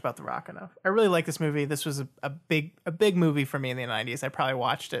think we talked about The Rock enough. I really like this movie. This was a big movie for me in the 90s. I probably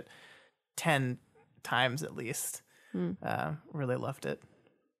watched it 10 times at least. Really loved it.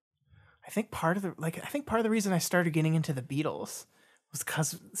 I think part of the reason I started getting into the Beatles was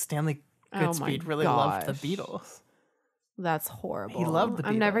because Stanley Goodspeed really loved the Beatles. That's horrible. He loved the Beatles.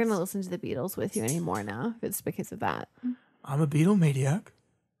 I'm never going to listen to the Beatles with you anymore now if it's because of that. I'm a Beatlemaniac.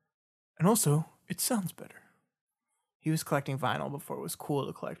 And also, it sounds better. He was collecting vinyl before it was cool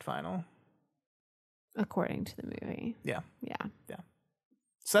to collect vinyl. According to the movie. Yeah. Yeah. Yeah.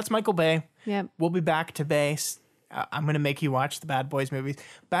 So that's Michael Bay. Yep. We'll be back to Bay. I'm going to make you watch the Bad Boys movies.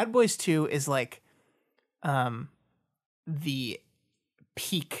 Bad Boys 2 is the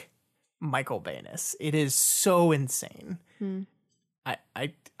peak Michael Bay-ness. It is so insane.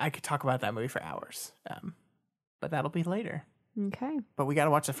 I could talk about that movie for hours. But that'll be later. Okay. But we got to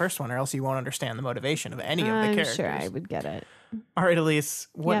watch the first one or else you won't understand the motivation of any of the characters. I'm sure I would get it. All right, Elyse,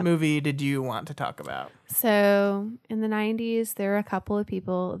 what movie did you want to talk about? So in the 90s, there were a couple of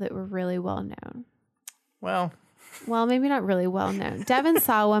people that were really well known. Well, maybe not really well known. Devon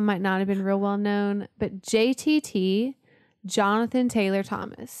Sawa might not have been real well known, but JTT, Jonathan Taylor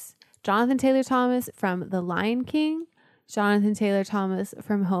Thomas. Jonathan Taylor Thomas from The Lion King. Jonathan Taylor Thomas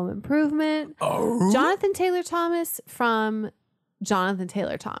from Home Improvement. Oh. Jonathan Taylor Thomas from Jonathan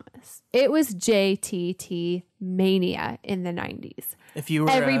Taylor Thomas. It was JTT mania in the 90s. If you were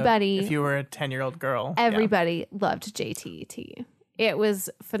a 10-year-old girl, everybody loved JTT. It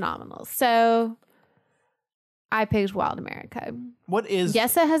was phenomenal. So I picked Wild America. What is?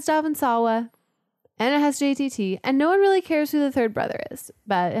 Yes, it has Devon Sawa, and it has JTT, and no one really cares who the third brother is,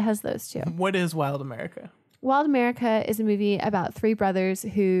 but it has those two. What is Wild America? Wild America is a movie about three brothers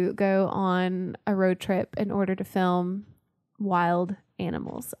who go on a road trip in order to film wild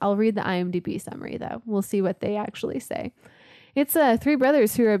animals. I'll read the IMDb summary, though. We'll see what they actually say. It's three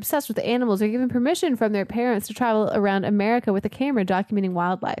brothers who are obsessed with the animals are given permission from their parents to travel around America with a camera documenting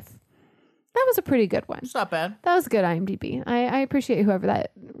wildlife. That was a pretty good one. It's not bad. That was good IMDb. I appreciate whoever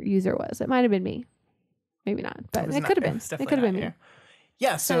that user was. It might have been me. Maybe not, but it could have been. It could have been me.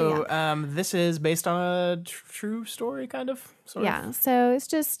 Yeah, so this is based on a true story, kind of. Sort of. So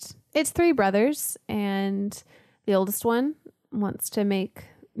it's three brothers, and the oldest one wants to make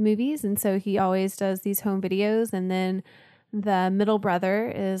movies, and so he always does these home videos, and then the middle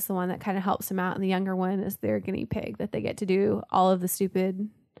brother is the one that kind of helps him out, and the younger one is their guinea pig that they get to do all of the stupid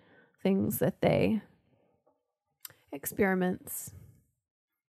things that they experiments.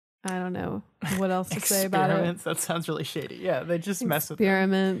 I don't know what else to say about it. That sounds really shady. Yeah, they just mess with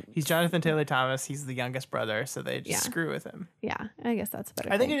him. He's Jonathan Taylor Thomas. He's the youngest brother, so they just screw with him. Yeah, I guess that's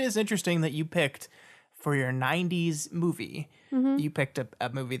better. I think it is interesting that you picked for your 90s movie, you picked a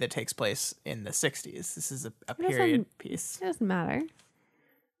movie that takes place in the 60s. This is a period piece. It doesn't matter. It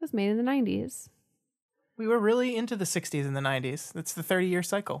was made in the 90s. We were really into the 60s and the 90s. That's the 30-year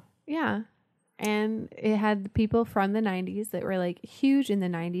cycle. Yeah. And it had the people from the 90s that were huge in the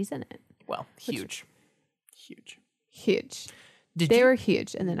 90s in it. Well, huge. They were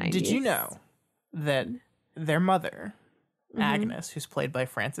huge in the 90s. Did you know that their mother, Agnes, who's played by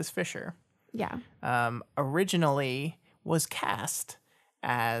Frances Fisher, originally was cast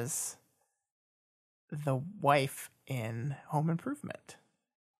as the wife in Home Improvement?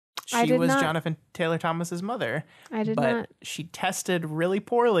 She was Jonathan Taylor Thomas's mother. I did not. But she tested really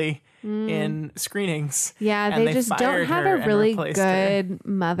poorly in screenings. Yeah, they just don't have a really good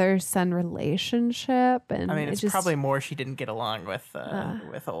mother-son relationship. And I mean, it's probably more she didn't get along with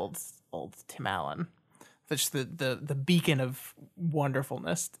old Tim Allen. Just the beacon of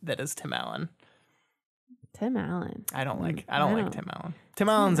wonderfulness that is Tim Allen. Tim Allen. I don't like Tim Allen. Tim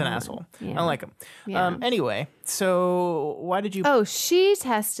Allen's an asshole. Yeah. I don't like him. Yeah. Anyway, so why did you... Oh, she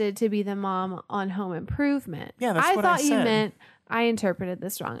tested to be the mom on Home Improvement. Yeah, that's what I said. I interpreted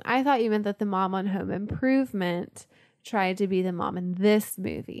this wrong. I thought you meant that the mom on Home Improvement tried to be the mom in this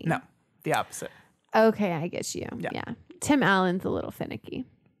movie. No, the opposite. Okay, I get you. Yeah. Tim Allen's a little finicky.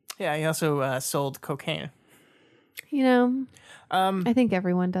 Yeah, he also sold cocaine. You know, I think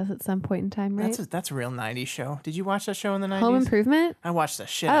everyone does at some point in time, right? That's a real 90s show. Did you watch that show in the 90s? Home Improvement? I watched the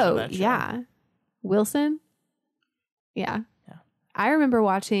shit out of that show. Yeah. Wilson? Yeah. I remember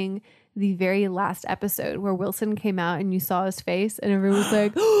watching the very last episode where Wilson came out and you saw his face and everyone was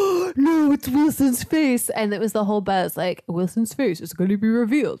like, oh, no, it's Wilson's face. And it was the whole buzz like, Wilson's face is going to be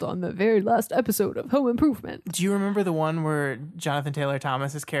revealed on the very last episode of Home Improvement. Do you remember the one where Jonathan Taylor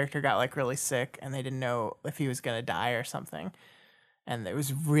Thomas's character got like really sick and they didn't know if he was going to die or something? And it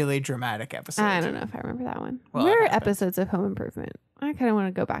was really dramatic episode. I don't know if I remember that one. Well, Where are episodes of Home Improvement? I kind of want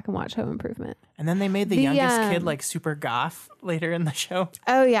to go back and watch Home Improvement. And then they made the youngest kid like super goth later in the show.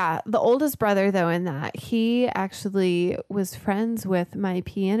 Oh, yeah. The oldest brother, though, in that, he actually was friends with my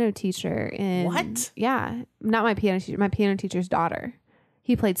piano teacher in... What? Yeah. Not my piano teacher. My piano teacher's daughter.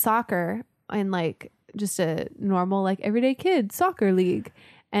 He played soccer in like just a normal like everyday kid soccer league.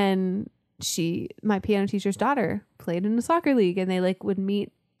 And my piano teacher's daughter played in a soccer league and they like would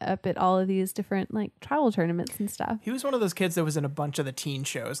meet up at all of these different like tribal tournaments and stuff. He was one of those kids that was in a bunch of the teen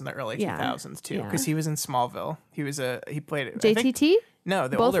shows in the early 2000s too, because he was in Smallville. He played JTT. No,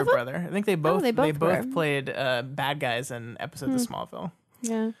 the both older brother. I think they both played bad guys in episodes of Smallville.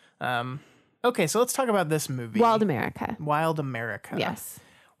 Yeah. Okay, so let's talk about this movie, Wild America. Wild America. Yes.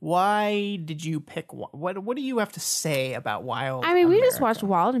 Why did you pick? What do you have to say about Wild? I mean, we just watched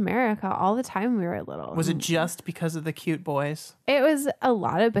Wild America all the time when we were little. Was it just because of the cute boys? It was a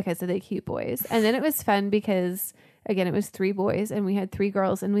lot of because of the cute boys, and then it was fun because again, it was 3 boys and we had 3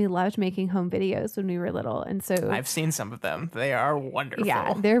 girls, and we loved making home videos when we were little. And so I've seen some of them; they are wonderful.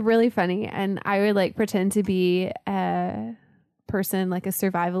 Yeah, they're really funny, and I would like pretend to be a person, like a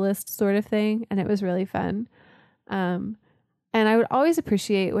survivalist sort of thing, and it was really fun. And I would always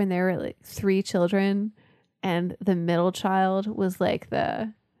appreciate when there were like 3 children and the middle child was like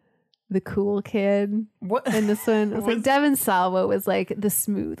the cool kid. What? In this one, it was like Devin Salvo was like the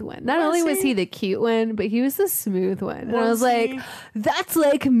smooth one. Not only was he the cute one, but he was the smooth one. And I was like, that's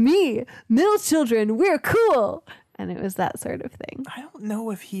like me. Middle children, we're cool. And it was that sort of thing. I don't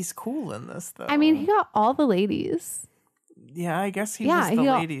know if he's cool in this though. I mean, he got all the ladies. Yeah, I guess he was the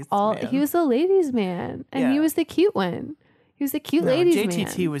ladies man. He was the ladies man. And he was the cute one. He was the cute ladies man.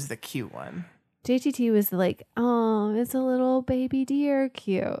 JTT was the cute one. JTT was like, oh, it's a little baby deer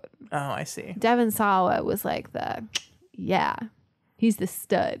cute. Oh, I see. Devin Sawa was like he's the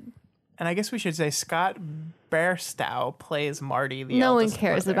stud. And I guess we should say Scott Bairstow plays Marty, the No one eldest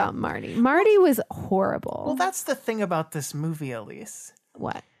cares brother. about Marty. Marty was horrible. Well, that's the thing about this movie, Elyse.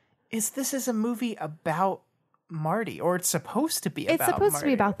 What? This is a movie about Marty, or it's supposed to be about Marty. It's supposed to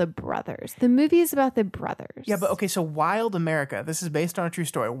be about the brothers. The movie is about the brothers. Yeah, but okay, so Wild America, this is based on a true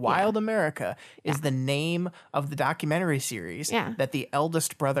story. Wild America is the name of the documentary series that the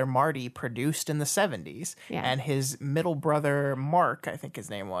eldest brother Marty produced in the 70s. Yeah. And his middle brother Mark, I think his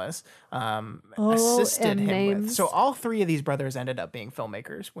name was, assisted him with. So all 3 of these brothers ended up being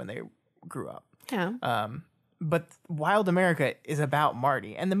filmmakers when they grew up. Yeah. But Wild America is about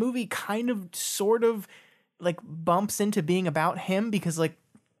Marty. And the movie sort of like bumps into being about him because like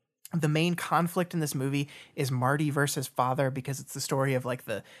the main conflict in this movie is Marty versus father, because it's the story of like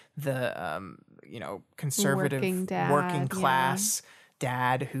the conservative working class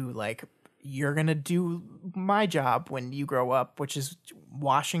dad who like, you're gonna do my job when you grow up, which is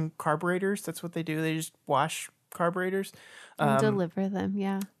washing carburetors. That's what they do. They just wash carburetors and deliver them.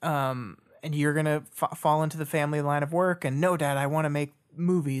 Yeah. And you're gonna fall into the family line of work, and no, dad, I want to make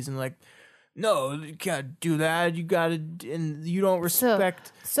movies. And like, no, you can't do that. You gotta, and you don't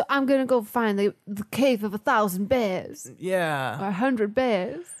respect. So I'm gonna go find the cave of 1,000 bears. Yeah, or 100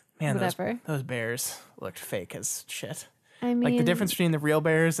 bears. Man, whatever. Those bears looked fake as shit. I mean, like the difference between the real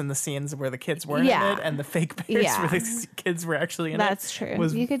bears and the scenes where the kids weren't in it, and the fake bears where the kids were actually in That's true.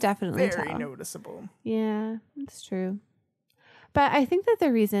 You could definitely very tell. Noticeable. Yeah, it's true. But I think that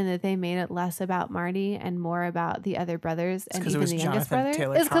the reason that they made it less about Marty and more about the other brothers and even the youngest brother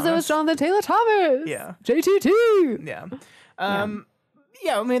is because it was Jonathan Taylor Thomas. Yeah. JTT. Yeah.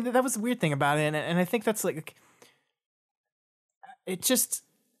 Yeah, I mean, that was the weird thing about it. And I think that's like, it just,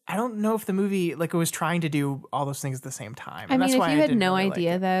 I don't know if the movie, like, it was trying to do all those things at the same time. I mean, if you had no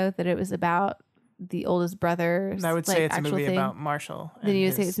idea, though, that it was about the oldest brother, I would say it's a movie about Marshall. Then you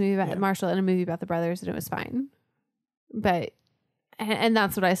would say it's a movie about Marshall and a movie about the brothers, and it was fine. But... And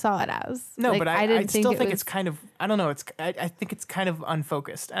that's what I saw it as. No, like, but I still think it's kind of, I don't know. I think it's kind of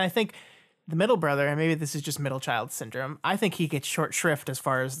unfocused. And I think the middle brother, and maybe this is just middle child syndrome, I think he gets short shrift as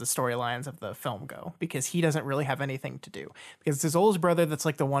far as the storylines of the film go, because he doesn't really have anything to do. Because it's his oldest brother that's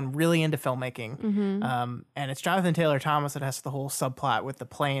like the one really into filmmaking. And it's Jonathan Taylor Thomas that has the whole subplot with the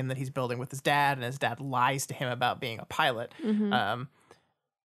plane that he's building with his dad, and his dad lies to him about being a pilot.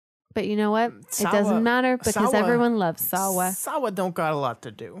 But you know what? Sawa, it doesn't matter because everyone loves Sawa. Sawa don't got a lot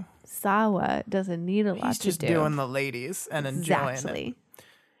to do. Sawa doesn't need a lot to do. He's just doing the ladies and enjoying it.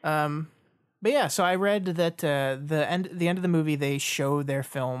 But yeah, so I read that the end of the movie, they show their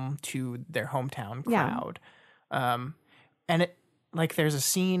film to their hometown crowd. And it like there's a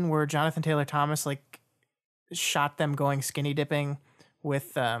scene where Jonathan Taylor Thomas like shot them going skinny dipping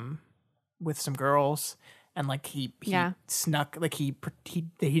with some girls, and like he snuck, like he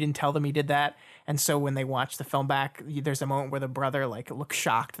didn't tell them he did that. And so when they watch the film back, there's a moment where the brother like looks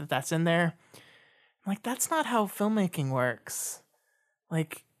shocked that that's in there. I'm like, that's not how filmmaking works.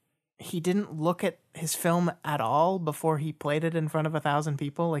 Like, he didn't look at his film at all before he played it in front of 1,000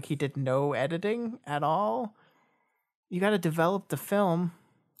 people. Like, he did no editing at all. You got to develop the film.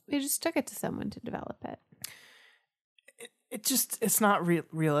 You just took it to someone to develop it. It's not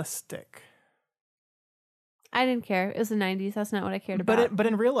realistic. I didn't care. It was the 90s. That's not what I cared about. But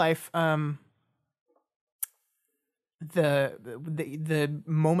in real life, the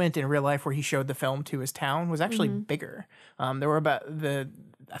moment in real life where he showed the film to his town was actually bigger. There were about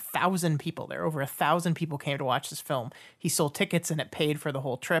 1,000 people there. Over 1,000 people came to watch this film. He sold tickets, and it paid for the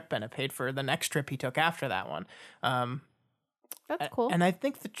whole trip, and it paid for the next trip he took after that one. That's cool. And I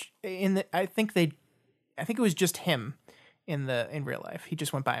think I think it was just him in real life. He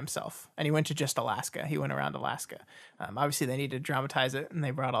just went by himself, and he went to just Alaska. He went around Alaska. Obviously, they needed to dramatize it, and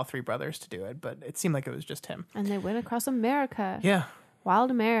they brought all three brothers to do it, but it seemed like it was just him. And they went across America. Yeah.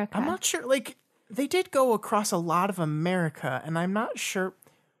 Wild America. I'm not sure. Like, they did go across a lot of America, and I'm not sure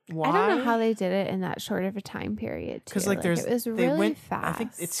why. I don't know how they did it in that short of a time period, too. Because, like, it was really fast. I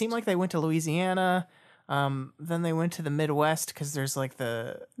think it seemed like they went to Louisiana. Then they went to the Midwest because there's, like,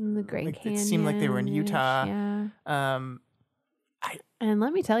 the Grand Canyon. It seemed like they were in Utah. Yeah. And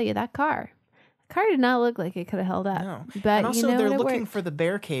let me tell you, that car did not look like it could have held up. No. But and also, you know, they're it looking worked. for the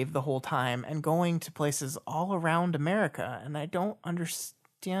bear cave the whole time and going to places all around America, and I don't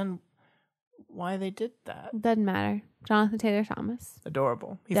understand why they did that. Doesn't matter. Jonathan Taylor Thomas.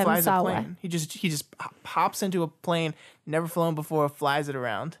 Adorable. He Devin flies Sawa. a plane. He just hops into a plane, never flown before, flies it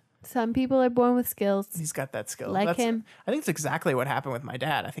around. Some people are born with skills. He's got that skill. Like him. I think it's exactly what happened with my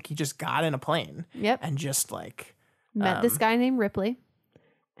dad. I think he just got in a plane. Yep. And just like met this guy named Ripley.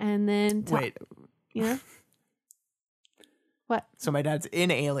 And then wait. You know? What? So my dad's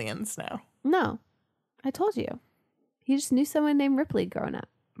in Aliens now. No. I told you. He just knew someone named Ripley growing up.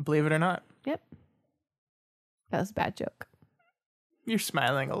 Believe it or not. Yep. That was a bad joke. You're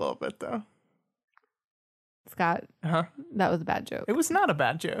smiling a little bit though. Scott. Huh? That was a bad joke. It was not a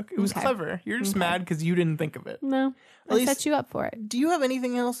bad joke. It was clever. You're just mad because you didn't think of it. No. I set you up for it. Do you have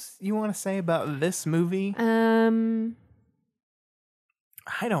anything else you want to say about this movie? I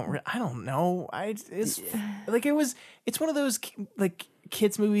don't know. It's one of those like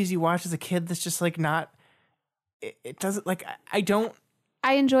kids movies you watch as a kid that's just like not. It doesn't like I don't.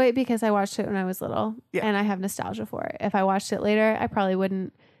 I enjoy it because I watched it when I was little, and I have nostalgia for it. If I watched it later, I probably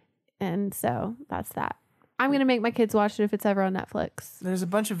wouldn't, and so that's that. I'm gonna make my kids watch it if it's ever on Netflix. There's a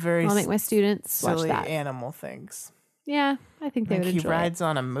bunch of I'll make my students silly watch that. Animal things. Yeah, I think they would enjoy it. He rides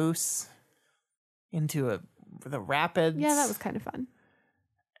on a moose into the rapids. Yeah, that was kind of fun.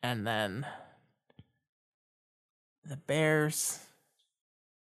 And then the bears.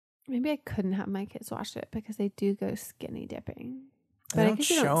 Maybe I couldn't have my kids watch it because they do go skinny dipping. But I guess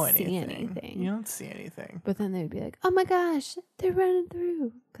you don't see anything. You don't see anything. But then they'd be like, "Oh my gosh, they're running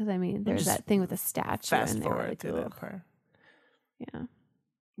through!" Because I mean, there's that thing with the statue. Fast and forward like, to that part. Yeah.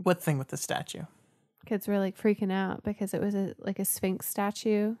 What thing with the statue? Kids were like freaking out because it was a Sphinx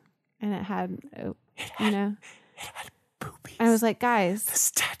statue, and it had, It had boobies. I was like, guys, the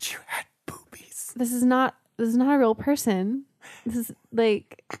statue had boobies. This is not a real person. This is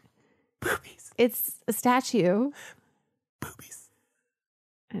like boobies. It's a statue. Boobies.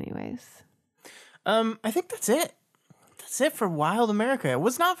 Anyways. I think that's it. That's it for Wild America. It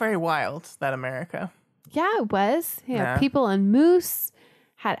was not very wild, that America. Yeah, it was. Yeah, people on moose,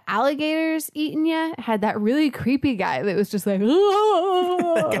 had alligators eating you, had that really creepy guy that was just like,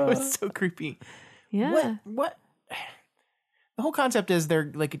 oh. That guy was so creepy. Yeah. What? The whole concept is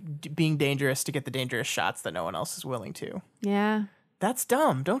they're like being dangerous to get the dangerous shots that no one else is willing to. Yeah. That's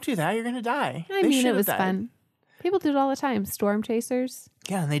dumb. Don't do that. You're going to die. I mean, it was fun. People do it all the time. Storm chasers.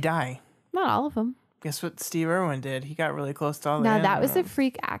 Yeah, and they die. Not all of them. Guess what Steve Irwin did? He got really close to all No, the that was a animals.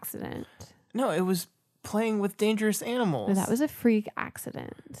 freak accident. No, it was playing with dangerous animals. No, that was a freak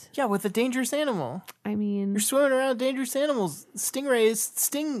accident. Yeah, with a dangerous animal. I mean, You're swimming around dangerous animals. Stingrays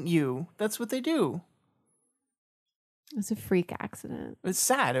sting you. That's what they do. it was a freak accident. It's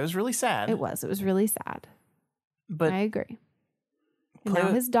sad. It was really sad. It was really sad. But I agree. And play now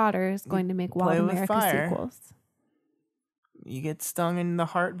with- his daughter is going to make Wild play with America fire. sequels. you get stung in the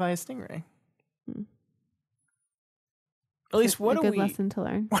heart by a stingray. Hmm. Elyse, A good lesson to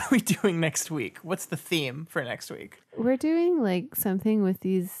learn. what are we doing next week? What's the theme for next week? We're doing like something with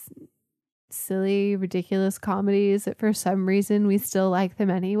these silly, ridiculous comedies that for some reason we still like them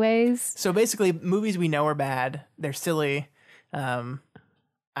anyways. So basically, movies we know are bad. They're silly.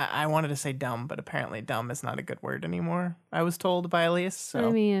 I wanted to say dumb, but apparently dumb is not a good word anymore. I was told by Elyse. So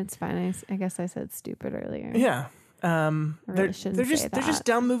I mean, it's fine. I guess I said stupid earlier. yeah. I really shouldn't they're say they're just that.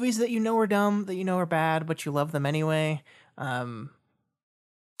 dumb movies that you know are dumb, that you know are bad, but you love them anyway. I'm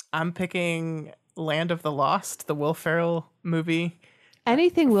picking Land of the Lost, the Will Ferrell movie.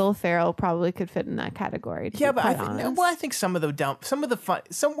 Anything Will Ferrell probably could fit in that category. To Yeah, be but quite honest. I think some of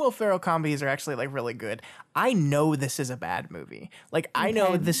some Will Ferrell comedies are actually like really good. I know this is a bad movie. Like I know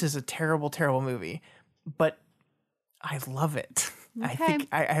Okay. this is a terrible, terrible movie, but I love it. I Okay. think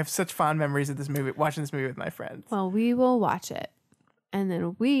I have such fond memories of this movie, watching this movie with my friends. Well, we will watch it. And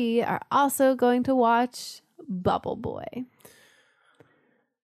then we are also going to watch Bubble Boy.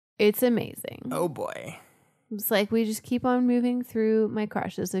 It's amazing. Oh boy. It's like we just keep on moving through my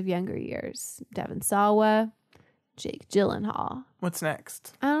crushes of younger years. Devon Sawa, Jake Gyllenhaal. What's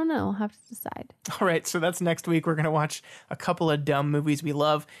next? I don't know. I'll have to decide. All right, so that's next week. We're going to watch a couple of dumb movies we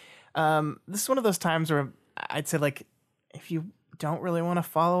love. This is one of those times where I'd say, like, if you don't really want to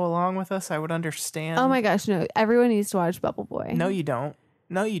follow along with us, I would understand. Oh my gosh, no. Everyone needs to watch Bubble Boy. No, you don't.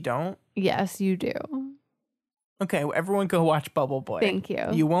 No, you don't. Yes, you do. Okay, everyone go watch Bubble Boy. Thank you.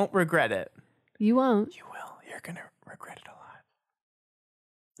 You won't regret it. You won't. You will. You're going to regret it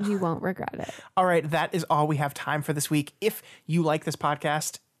a lot. You won't regret it. All right, that is all we have time for this week. If you like this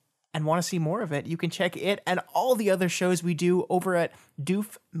podcast and want to see more of it, you can check it and all the other shows we do over at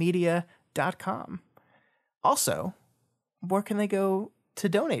doofmedia.com. Also, where can they go to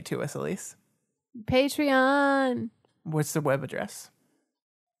donate to us, Elyse? Patreon. What's the web address?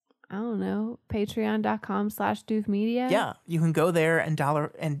 I don't know. Patreon.com/doofmedia. Yeah, you can go there and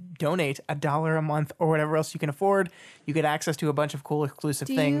donate $1 a month or whatever else you can afford. You get access to a bunch of cool exclusive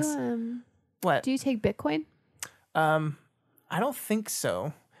things. What? Do you take Bitcoin? I don't think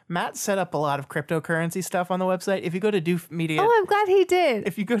so. Matt set up a lot of cryptocurrency stuff on the website. If you go to Doof Media, Oh, I'm glad he did.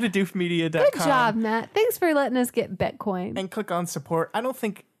 if you go to doofmedia.com Good job, Matt. Thanks for letting us get Bitcoin. and click on support, I don't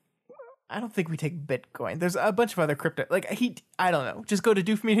think we take Bitcoin. There's a bunch of other crypto. I don't know. Just go to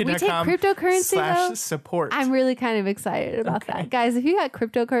doofmedia.com. We take cryptocurrency, though? /support. I'm really kind of excited about Okay. that. Guys, if you got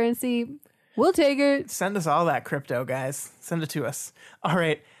cryptocurrency, we'll take it. Send us all that crypto, guys. Send it to us. All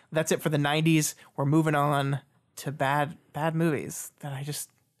right, that's it for the 90s. We're moving on to bad movies that I just...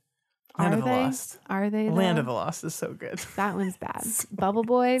 Land of the Lost. Are they? Land though? of the Lost is so good. That one's bad. Bubble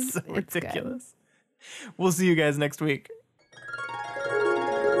Boy, So it's good. ridiculous. We'll see you guys next week.